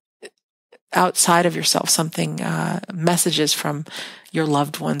outside of yourself, something, messages from your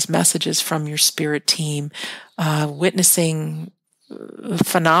loved ones, messages from your spirit team, witnessing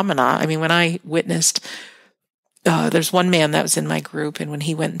phenomena. When I witnessed, there's one man that was in my group, and when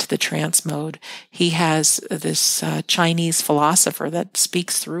he went into the trance mode, he has this Chinese philosopher that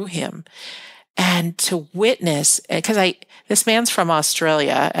speaks through him. And to witness, because this man's from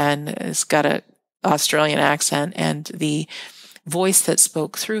Australia and has got a Australian accent, and the voice that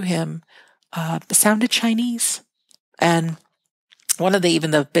spoke through him sounded Chinese. And one of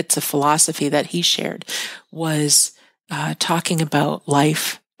the bits of philosophy that he shared was talking about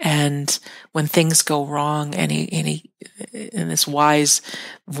life, and when things go wrong, and he in this wise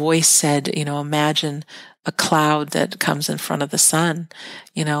voice said, imagine a cloud that comes in front of the sun,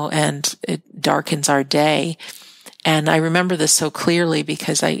 and it darkens our day. And I remember this so clearly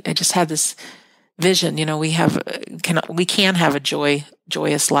because I just had this vision. We can have a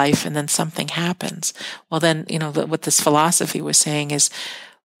joyous life, and then something happens. Well, then, what this philosophy was saying is,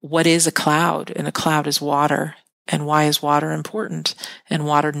 what is a cloud? And a cloud is water. And why is water important? And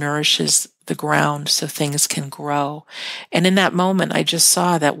water nourishes the ground so things can grow. And in that moment, I just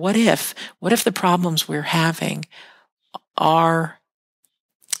saw that what if the problems we're having are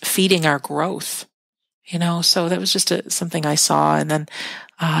feeding our growth? So that was just something I saw. And then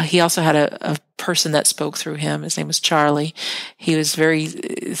he also had a person that spoke through him. His name was Charlie. He was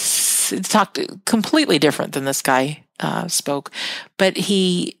talked completely different than this guy spoke, but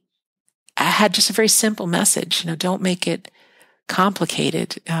he had just a very simple message. Don't make it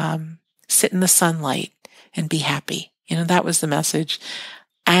complicated. Sit in the sunlight and be happy. That was the message.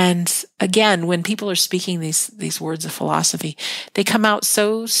 And again, when people are speaking these words of philosophy, they come out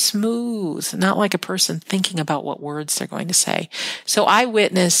so smooth, not like a person thinking about what words they're going to say. So I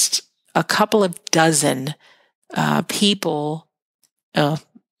witnessed a couple of dozen people,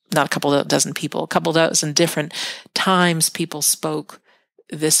 not a couple dozen people, a couple dozen different times people spoke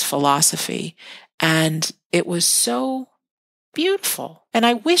this philosophy. And it was so beautiful. And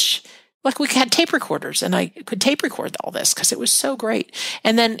I wish, like, we had tape recorders and I could tape record all this because it was so great.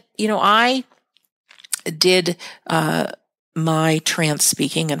 And then, I did my trance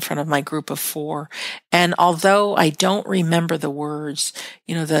speaking in front of my group of 4. And although I don't remember the words,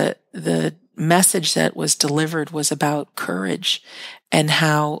 the message that was delivered was about courage and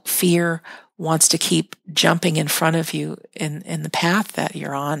how fear wants to keep jumping in front of you in the path that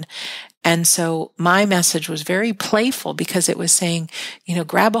you're on. And so my message was very playful because it was saying,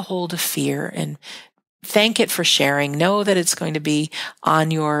 grab a hold of fear and thank it for sharing. Know that it's going to be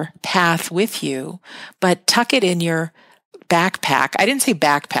on your path with you, but tuck it in your backpack. I didn't say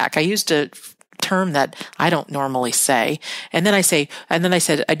backpack. I used a term that I don't normally say. And then I said,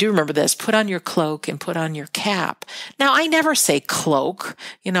 I do remember this, put on your cloak and put on your cap. Now, I never say cloak.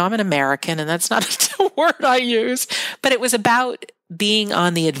 I'm an American and that's not a word I use, but it was about being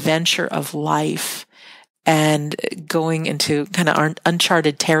on the adventure of life and going into kind of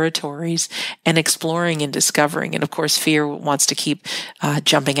uncharted territories and exploring and discovering. And of course, fear wants to keep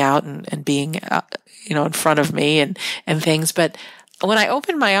jumping out and being, in front of me and things. But when I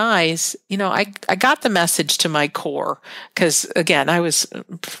opened my eyes, I got the message to my core because, again, I was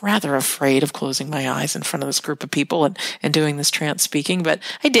rather afraid of closing my eyes in front of this group of people and doing this trance speaking, but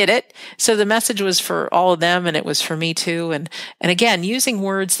I did it. So the message was for all of them and it was for me too. And again, using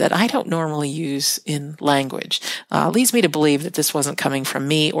words that I don't normally use in language leads me to believe that this wasn't coming from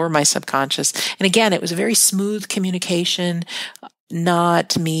me or my subconscious. And again, it was a very smooth communication,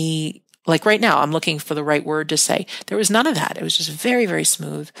 not me. Like right now, I'm looking for the right word to say. There was none of that. It was just very, very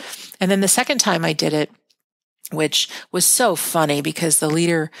smooth. And then the second time I did it, which was so funny because the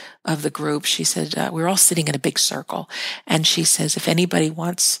leader of the group, she said, we were all sitting in a big circle. And she says, if anybody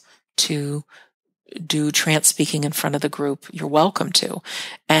wants to do trance speaking in front of the group, you're welcome to.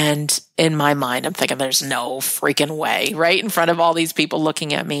 And in my mind, I'm thinking there's no freaking way, right? In front of all these people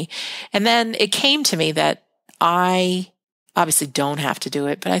looking at me. And then it came to me that I obviously don't have to do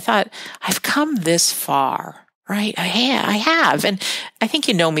it, but I thought I've come this far, right? I have. And I think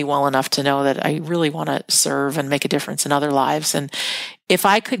you know me well enough to know that I really want to serve and make a difference in other lives. And if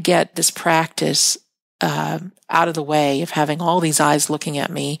I could get this practice out of the way of having all these eyes looking at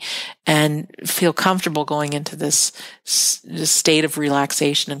me and feel comfortable going into this state of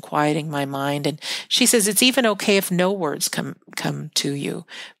relaxation and quieting my mind. And she says, it's even okay if no words come to you,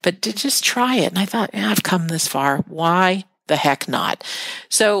 but to just try it. And I thought, I've come this far. Why the heck not?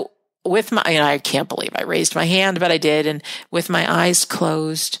 So with I can't believe I raised my hand, but I did. And with my eyes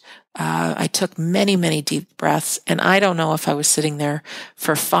closed, I took many, many deep breaths. And I don't know if I was sitting there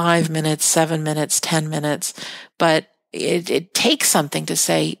for 5 minutes, 7 minutes, 10 minutes, but it takes something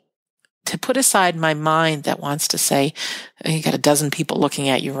to put aside my mind that wants to say, you got a dozen people looking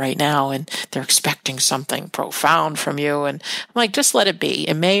at you right now and they're expecting something profound from you. And I'm like, just let it be.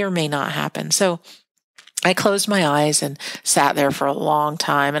 It may or may not happen. So I closed my eyes and sat there for a long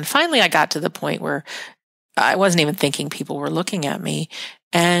time. And finally I got to the point where I wasn't even thinking people were looking at me.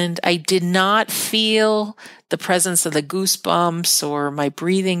 And I did not feel the presence of the goosebumps or my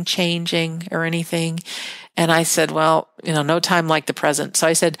breathing changing or anything. And I said, well, no time like the present. So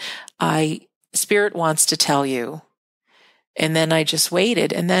I said, Spirit wants to tell you. And then I just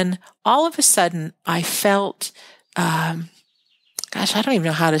waited. And then all of a sudden I felt, I don't even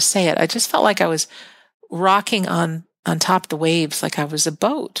know how to say it. I just felt like I was rocking on top of the waves, like I was in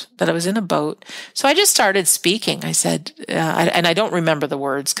a boat. So I just started speaking. I said, and I don't remember the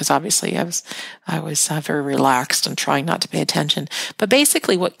words because obviously I was very relaxed and trying not to pay attention. But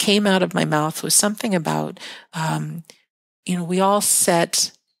basically what came out of my mouth was something about, we all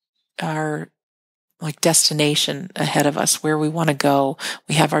set our destination ahead of us, where we want to go.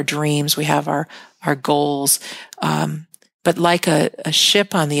 We have our dreams, we have our goals. But like a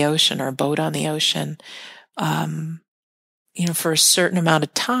ship on the ocean or a boat on the ocean, for a certain amount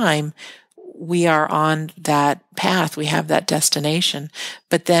of time, we are on that path. We have that destination,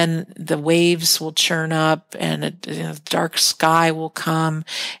 but then the waves will churn up and dark sky will come,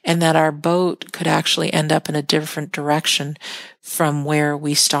 and that our boat could actually end up in a different direction from where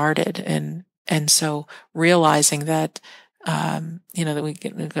we started. And so realizing that, that we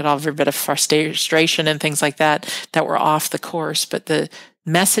get all a bit of frustration and things like that we're off the course. But the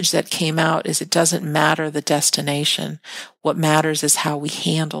message that came out is it doesn't matter the destination. What matters is how we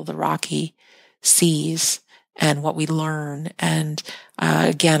handle the rocky seas and what we learn. And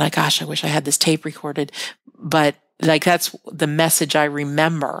again, I wish I had this tape recorded, but that's the message I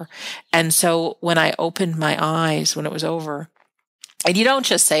remember. And so when I opened my eyes, when it was over, And you don't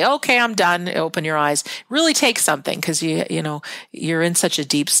just say, okay, I'm done, open your eyes. Really take something, because you're in such a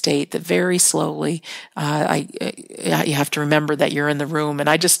deep state that very slowly, you have to remember that you're in the room. And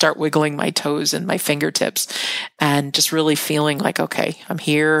I just start wiggling my toes and my fingertips and just really feeling like, okay, I'm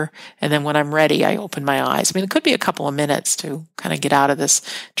here. And then when I'm ready, I open my eyes. I mean, it could be a couple of minutes to kind of get out of this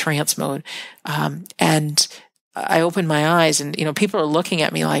trance mode. And I opened my eyes, and, people are looking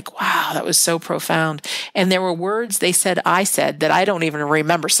at me like, wow, that was so profound. And there were words I said that I don't even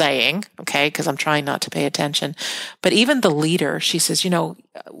remember saying, okay, because I'm trying not to pay attention. But even the leader, she says,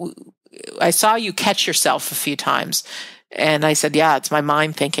 I saw you catch yourself a few times. And I said, yeah, it's my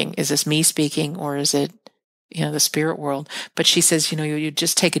mind thinking. Is this me speaking, or is it, the spirit world? But she says, you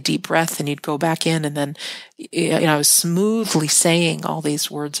just take a deep breath and you'd go back in. And then, I was smoothly saying all these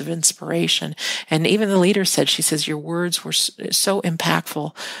words of inspiration. And even the leader said, she says, your words were so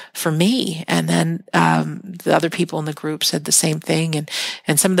impactful for me. And then, the other people in the group said the same thing.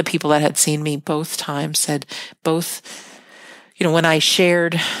 And some of the people that had seen me both times said both, when I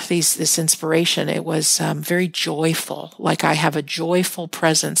shared this inspiration, it was very joyful. Like I have a joyful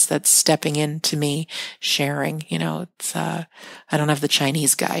presence that's stepping into me, sharing. It's I don't have the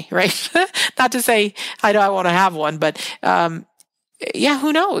Chinese guy, right? Not to say I want to have one, but yeah,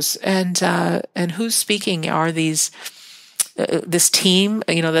 who knows? And who's speaking are these this team,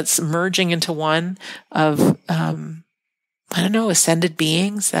 that's merging into one of. I don't know, ascended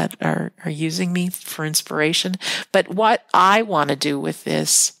beings that are using me for inspiration. But what I want to do with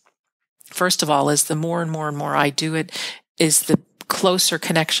this, first of all, is the more and more and more I do it, is the closer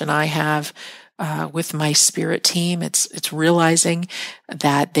connection I have with my spirit team. It's realizing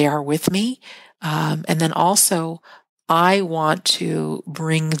that they are with me. And then also, I want to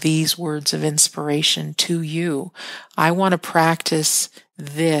bring these words of inspiration to you. I want to practice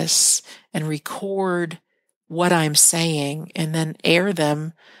this and record what I'm saying and then air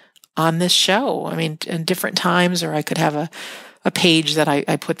them on this show. I mean, in different times, or I could have a page that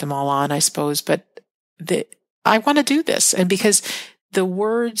I put them all on, I suppose. But I want to do this. And because the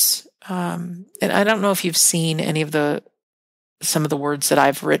words, and I don't know if you've seen any of some of the words that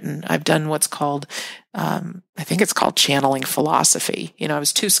I've written. I've done what's called, I think it's called channeling philosophy. I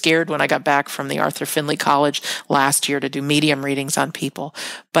was too scared when I got back from the Arthur Findlay College last year to do medium readings on people.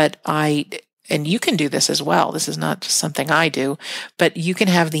 But and you can do this as well. This is not just something I do, but you can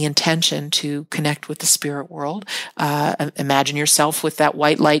have the intention to connect with the spirit world. Imagine yourself with that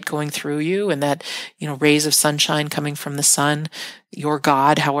white light going through you and that, rays of sunshine coming from the sun, your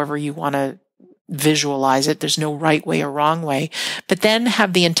God, however you want to visualize it. There's no right way or wrong way, but then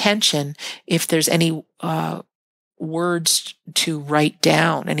have the intention, if there's any, words to write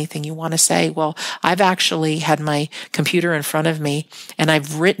down, anything you want to say. Well, I've actually had my computer in front of me and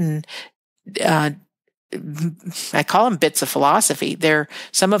I've written, I call them bits of philosophy.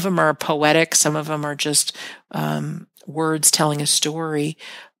 Some of them are poetic, some of them are just words telling a story,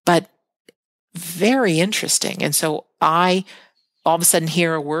 but very interesting. And so I all of a sudden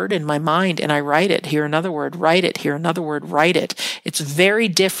hear a word in my mind and I write it, hear another word, write it, hear another word, write it. It's very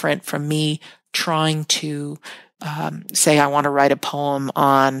different from me trying to say I want to write a poem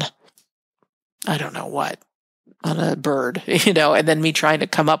on, I don't know what, on a bird, and then me trying to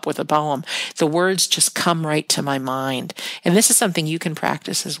come up with a poem. The words just come right to my mind. And this is something you can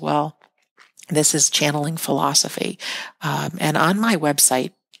practice as well. This is channeling philosophy. And on my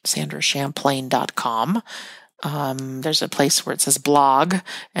website, sandrachamplain.com, there's a place where it says blog.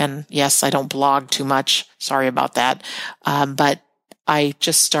 And yes, I don't blog too much. Sorry about that. But I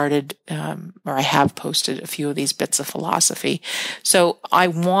just started, or I have posted a few of these bits of philosophy. So I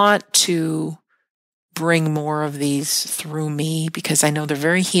want to bring more of these through me because I know they're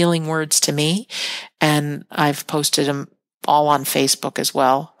very healing words to me. And I've posted them all on Facebook as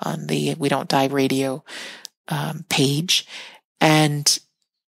well, on the We Don't Die Radio page. And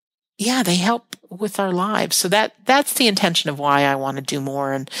yeah, they help with our lives. So that's the intention of why I want to do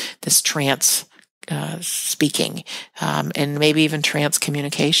more in this trance speaking, and maybe even trance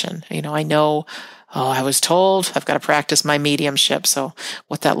communication. I know, I was told I've got to practice my mediumship. So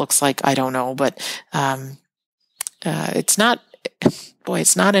what that looks like, I don't know, but it's not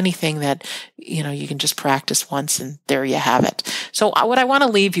anything that, you can just practice once and there you have it. So what I want to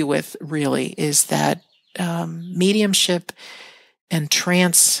leave you with really is that mediumship and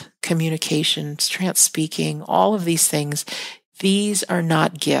trance communications, trance speaking, all of these things, these are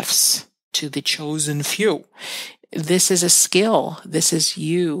not gifts to the chosen few. This is a skill. This is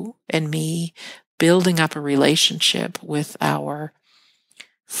you and me building up a relationship with our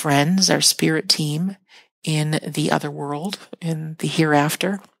friends, our spirit team in the other world, in the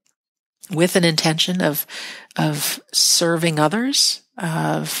hereafter. with an intention of serving others,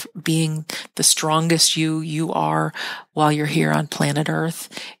 of being the strongest you are while you're here on planet Earth.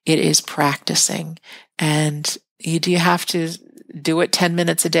 It is practicing. And do you have to do it 10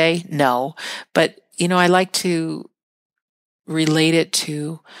 minutes a day? No. But, I like to relate it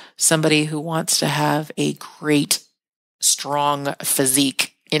to somebody who wants to have a great, strong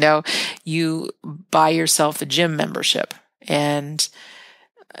physique. You buy yourself a gym membership, and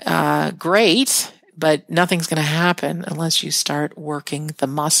great, but nothing's going to happen unless you start working the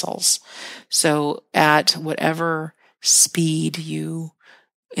muscles. So at whatever speed and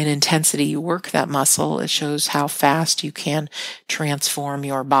intensity you work that muscle, it shows how fast you can transform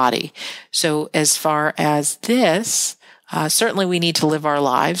your body. So as far as this, certainly we need to live our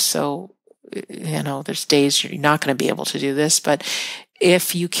lives. So, there's days you're not going to be able to do this, but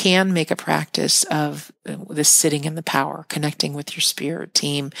if you can make a practice of this sitting in the power, connecting with your spirit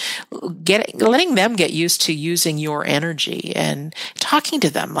team, letting them get used to using your energy and talking to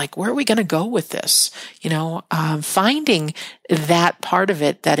them, like, where are we going to go with this? Finding that part of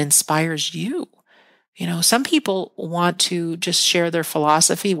it that inspires you. Some people want to just share their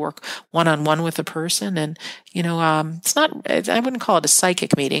philosophy, work one-on-one with a person. And, it's not, I wouldn't call it a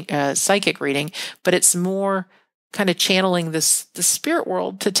psychic reading, but it's more kind of channeling the spirit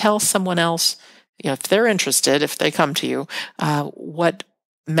world to tell someone else, if they're interested, if they come to you, what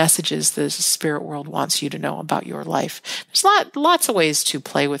messages the spirit world wants you to know about your life. There's lots of ways to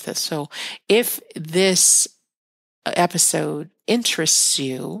play with this. So if this episode interests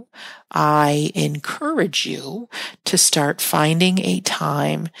you, I encourage you to start finding a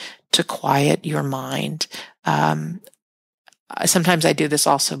time to quiet your mind. Sometimes I do this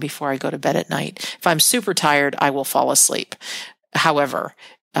also before I go to bed at night. If I'm super tired, I will fall asleep. However,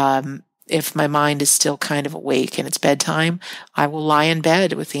 if my mind is still kind of awake and it's bedtime, I will lie in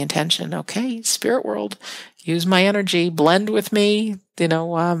bed with the intention, okay, spirit world, use my energy, blend with me,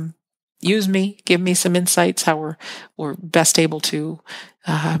 use me, give me some insights how we're best able to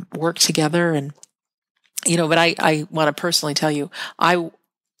work together. And, but I want to personally tell you,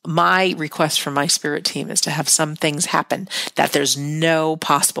 my request from my spirit team is to have some things happen that there's no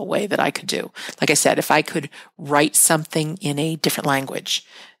possible way that I could do. Like I said, if I could write something in a different language,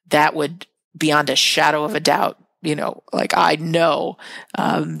 that would, beyond a shadow of a doubt, I know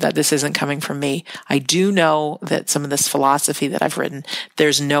that this isn't coming from me. I do know that some of this philosophy that I've written,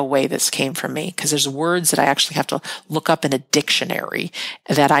 there's no way this came from me, because there's words that I actually have to look up in a dictionary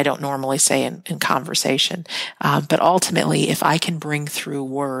that I don't normally say in conversation. But ultimately, if I can bring through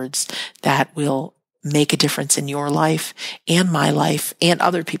words that will make a difference in your life and my life and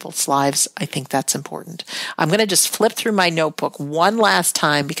other people's lives, I think that's important. I'm going to just flip through my notebook one last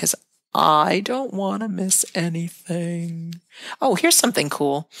time because I don't want to miss anything. Oh, here's something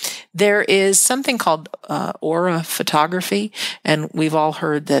cool. There is something called aura photography, and we've all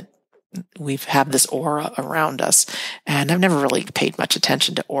heard that we have this aura around us, and I've never really paid much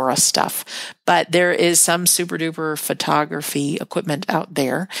attention to aura stuff, but there is some super duper photography equipment out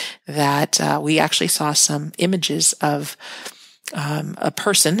there that we actually saw some images of a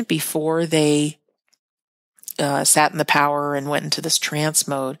person before they sat in the power and went into this trance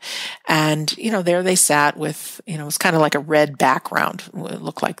mode. And, there they sat with, it was kind of like a red background. It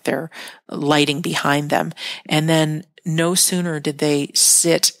looked like they're lighting behind them. And then no sooner did they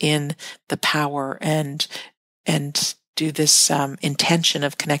sit in the power and do this intention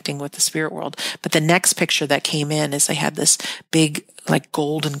of connecting with the spirit world. But the next picture that came in is they had this big, like,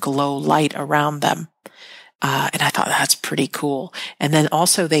 golden glow light around them. And I thought that's pretty cool. And then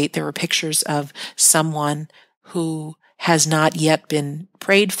also there were pictures of someone who has not yet been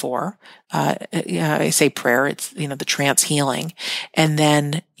prayed for. I say prayer, it's, the trance healing. And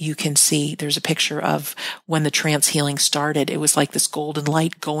then you can see there's a picture of when the trance healing started. It was like this golden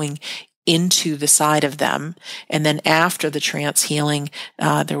light going into the side of them. And then after the trance healing,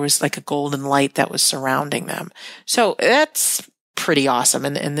 there was like a golden light that was surrounding them. So that's pretty awesome.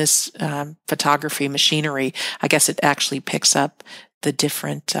 And this photography machinery, I guess it actually picks up the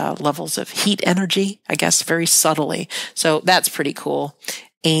different levels of heat energy, I guess, very subtly. So that's pretty cool.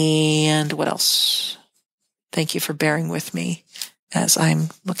 And what else? Thank you for bearing with me as I'm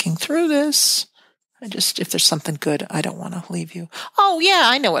looking through this. If there's something good, I don't want to leave you. Oh, yeah,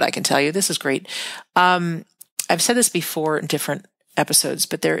 I know what I can tell you. This is great. I've said this before in different episodes,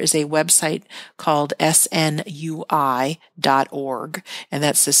 but there is a website called snui.org, and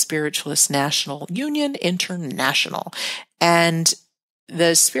that's the Spiritualist National Union International. And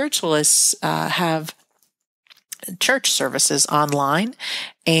the spiritualists have church services online.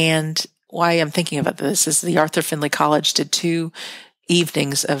 And why I'm thinking about this is the Arthur Findlay College did 2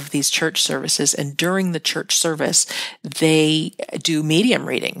 evenings of these church services, and during the church service, they do medium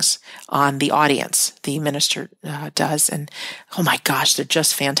readings on the audience. The minister does, and oh my gosh, they're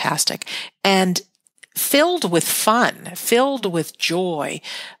just fantastic and filled with fun, filled with joy.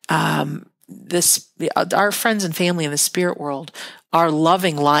 Our friends and family in the spirit world are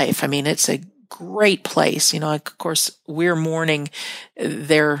loving life. I mean, it's a great place. Of course, we're mourning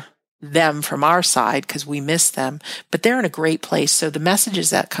them from our side because we miss them, but they're in a great place. So the messages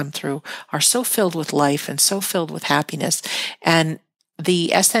that come through are so filled with life and so filled with happiness. And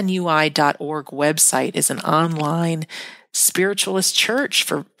the snui.org website is an online spiritualist church,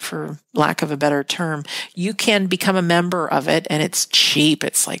 for lack of a better term. You can become a member of it, and it's cheap.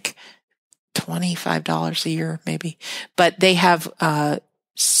 It's like $25 a year, maybe. But they have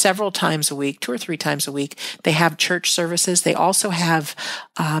several times a week, 2 or 3 times a week, they have church services. They also have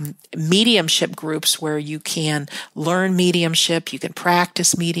mediumship groups where you can learn mediumship, you can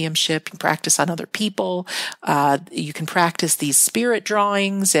practice mediumship, you can practice on other people, you can practice these spirit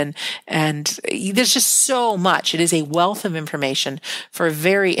drawings, and there's just so much. It is a wealth of information for a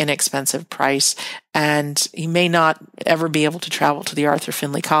very inexpensive price, and you may not ever be able to travel to the Arthur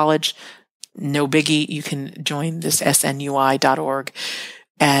Findlay College. No biggie. You can join this snui.org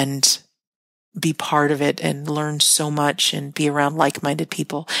and be part of it and learn so much and be around like-minded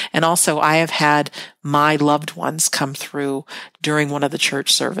people. And also, I have had my loved ones come through during one of the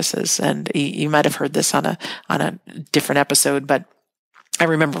church services. And you might have heard this on a different episode, but I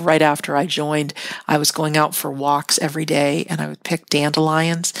remember right after I joined, I was going out for walks every day, and I would pick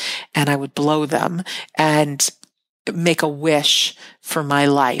dandelions and I would blow them and make a wish for my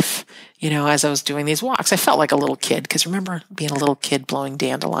life. As I was doing these walks, I felt like a little kid, because remember being a little kid blowing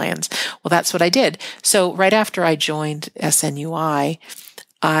dandelions? Well, that's what I did. So right after I joined SNUI,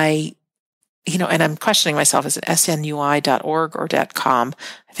 and I'm questioning myself, is it snui.org or .com?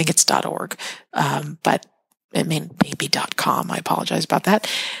 I think it's .org, but it may be .com. I apologize about that.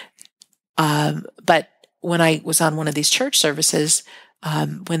 But when I was on one of these church services,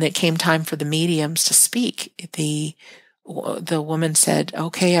 when it came time for the mediums to speak, the woman said,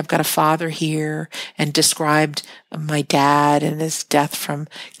 "Okay, I've got a father here," and described my dad and his death from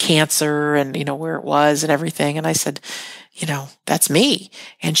cancer and, where it was and everything. And I said, "That's me."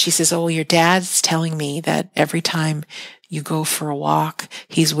 And she says, "Oh, your dad's telling me that every time you go for a walk,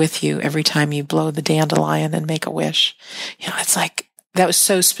 he's with you every time you blow the dandelion and make a wish." It's like, that was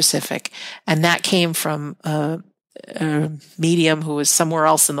so specific. And that came from a medium who was somewhere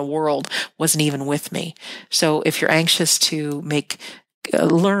else in the world, wasn't even with me. So if you're anxious to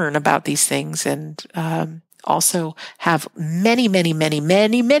learn about these things, and also have many, many, many,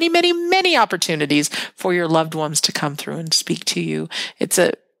 many, many, many, many opportunities for your loved ones to come through and speak to you, it's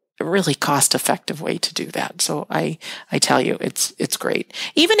a really cost-effective way to do that. So I tell you, it's great.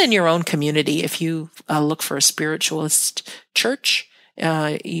 Even in your own community, if you look for a spiritualist church,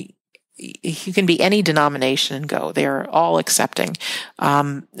 you can be any denomination and go. They're all accepting.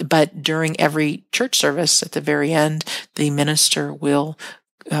 But during every church service, at the very end, the minister will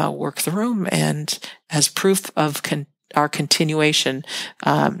work the room, and as proof of our continuation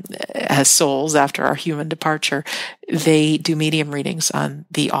as souls after our human departure, they do medium readings on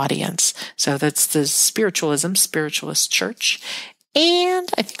the audience. So that's the Spiritualist Church. And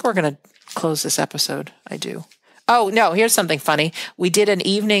I think we're going to close this episode. I do. Oh, no, here's something funny. We did an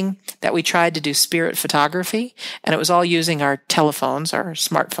evening that we tried to do spirit photography, and it was all using our telephones, our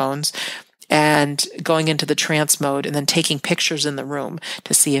smartphones, and going into the trance mode and then taking pictures in the room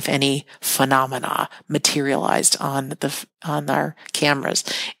to see if any phenomena materialized on our cameras.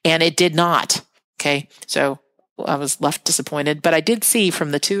 And it did not. Okay. So I was left disappointed, but I did see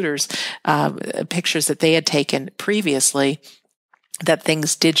from the tutors, pictures that they had taken previously, that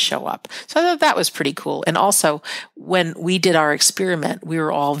things did show up. So I thought that was pretty cool. And also, when we did our experiment, we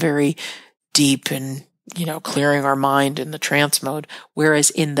were all very deep and, clearing our mind in the trance mode. Whereas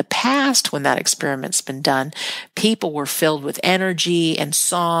in the past, when that experiment's been done, people were filled with energy and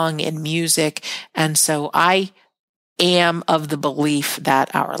song and music. And so I am of the belief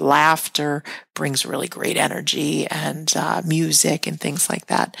that our laughter brings really great energy and music and things like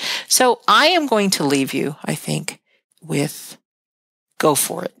that. So I am going to leave you, I think, with go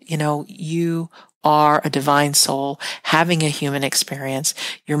for it. You are a divine soul having a human experience.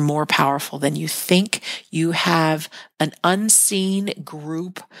 You're more powerful than you think. You have an unseen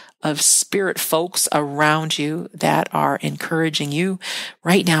group of spirit folks around you that are encouraging you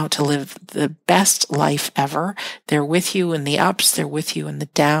right now to live the best life ever. They're with you in the ups. They're with you in the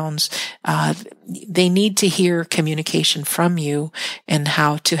downs. They need to hear communication from you and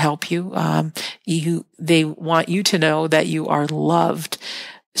how to help you. They want you to know that you are loved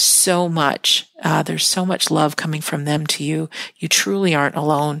so much. There's so much love coming from them to you. You truly aren't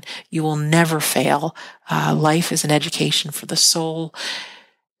alone. You will never fail. Life is an education for the soul.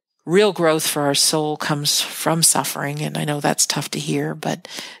 Real growth for our soul comes from suffering. And I know that's tough to hear, but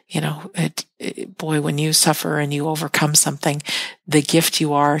boy, when you suffer and you overcome something, the gift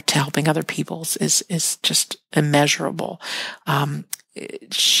you are to helping other people is just immeasurable.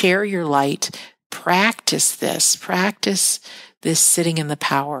 Share your light. Practice this sitting in the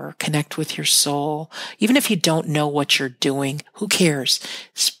power, connect with your soul. Even if you don't know what you're doing, who cares?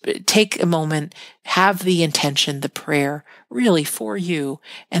 Take a moment, have the intention, the prayer really for you,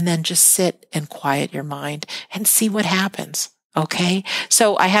 and then just sit and quiet your mind and see what happens. Okay.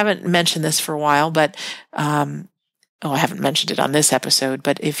 So I haven't mentioned this for a while, but, I haven't mentioned it on this episode,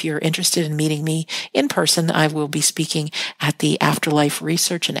 but if you're interested in meeting me in person, I will be speaking at the Afterlife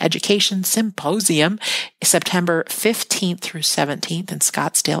Research and Education Symposium, September 15th through 17th in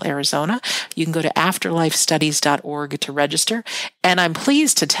Scottsdale, Arizona. You can go to afterlifestudies.org to register. And I'm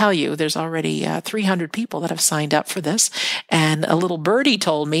pleased to tell you there's already 300 people that have signed up for this. And a little birdie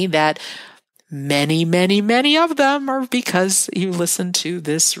told me that many, many, many of them are because you listen to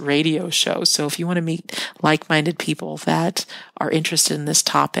this radio show. So if you want to meet like-minded people that are interested in this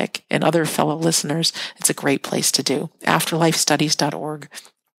topic and other fellow listeners, it's a great place to do. Afterlifestudies.org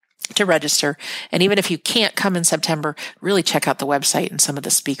to register. And even if you can't come in September, really check out the website and some of the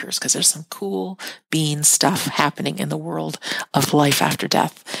speakers, because there's some cool bean stuff happening in the world of life after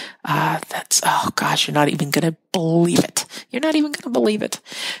death. You're not even going to believe it. You're not even going to believe it.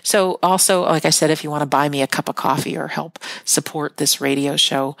 So also, like I said, if you want to buy me a cup of coffee or help support this radio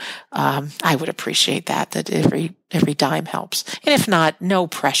show, I would appreciate that every dime helps. And if not, no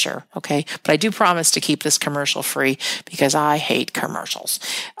pressure. Okay. But I do promise to keep this commercial free because I hate commercials.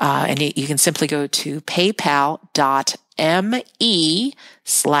 And you can simply go to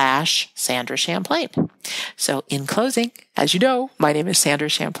paypal.me/Sandra Champlain. So in closing, as you know, my name is Sandra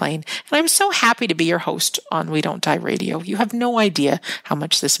Champlain, and I'm so happy to be your host on We Don't Die Radio. You have no idea how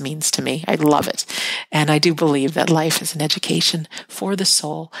much this means to me. I love it. And I do believe that life is an education for the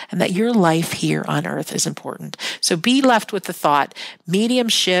soul and that your life here on earth is important. So be left with the thought,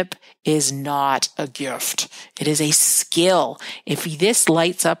 mediumship is not a gift. It is a skill. If this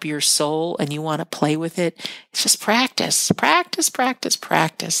lights up your soul and you want to play with it, it's just practice,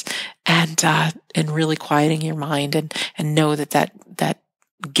 and really quieting your mind and know that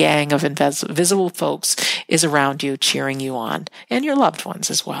gang of invisible folks is around you, cheering you on, and your loved ones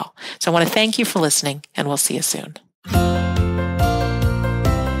as well. So I want to thank you for listening, and we'll see you soon.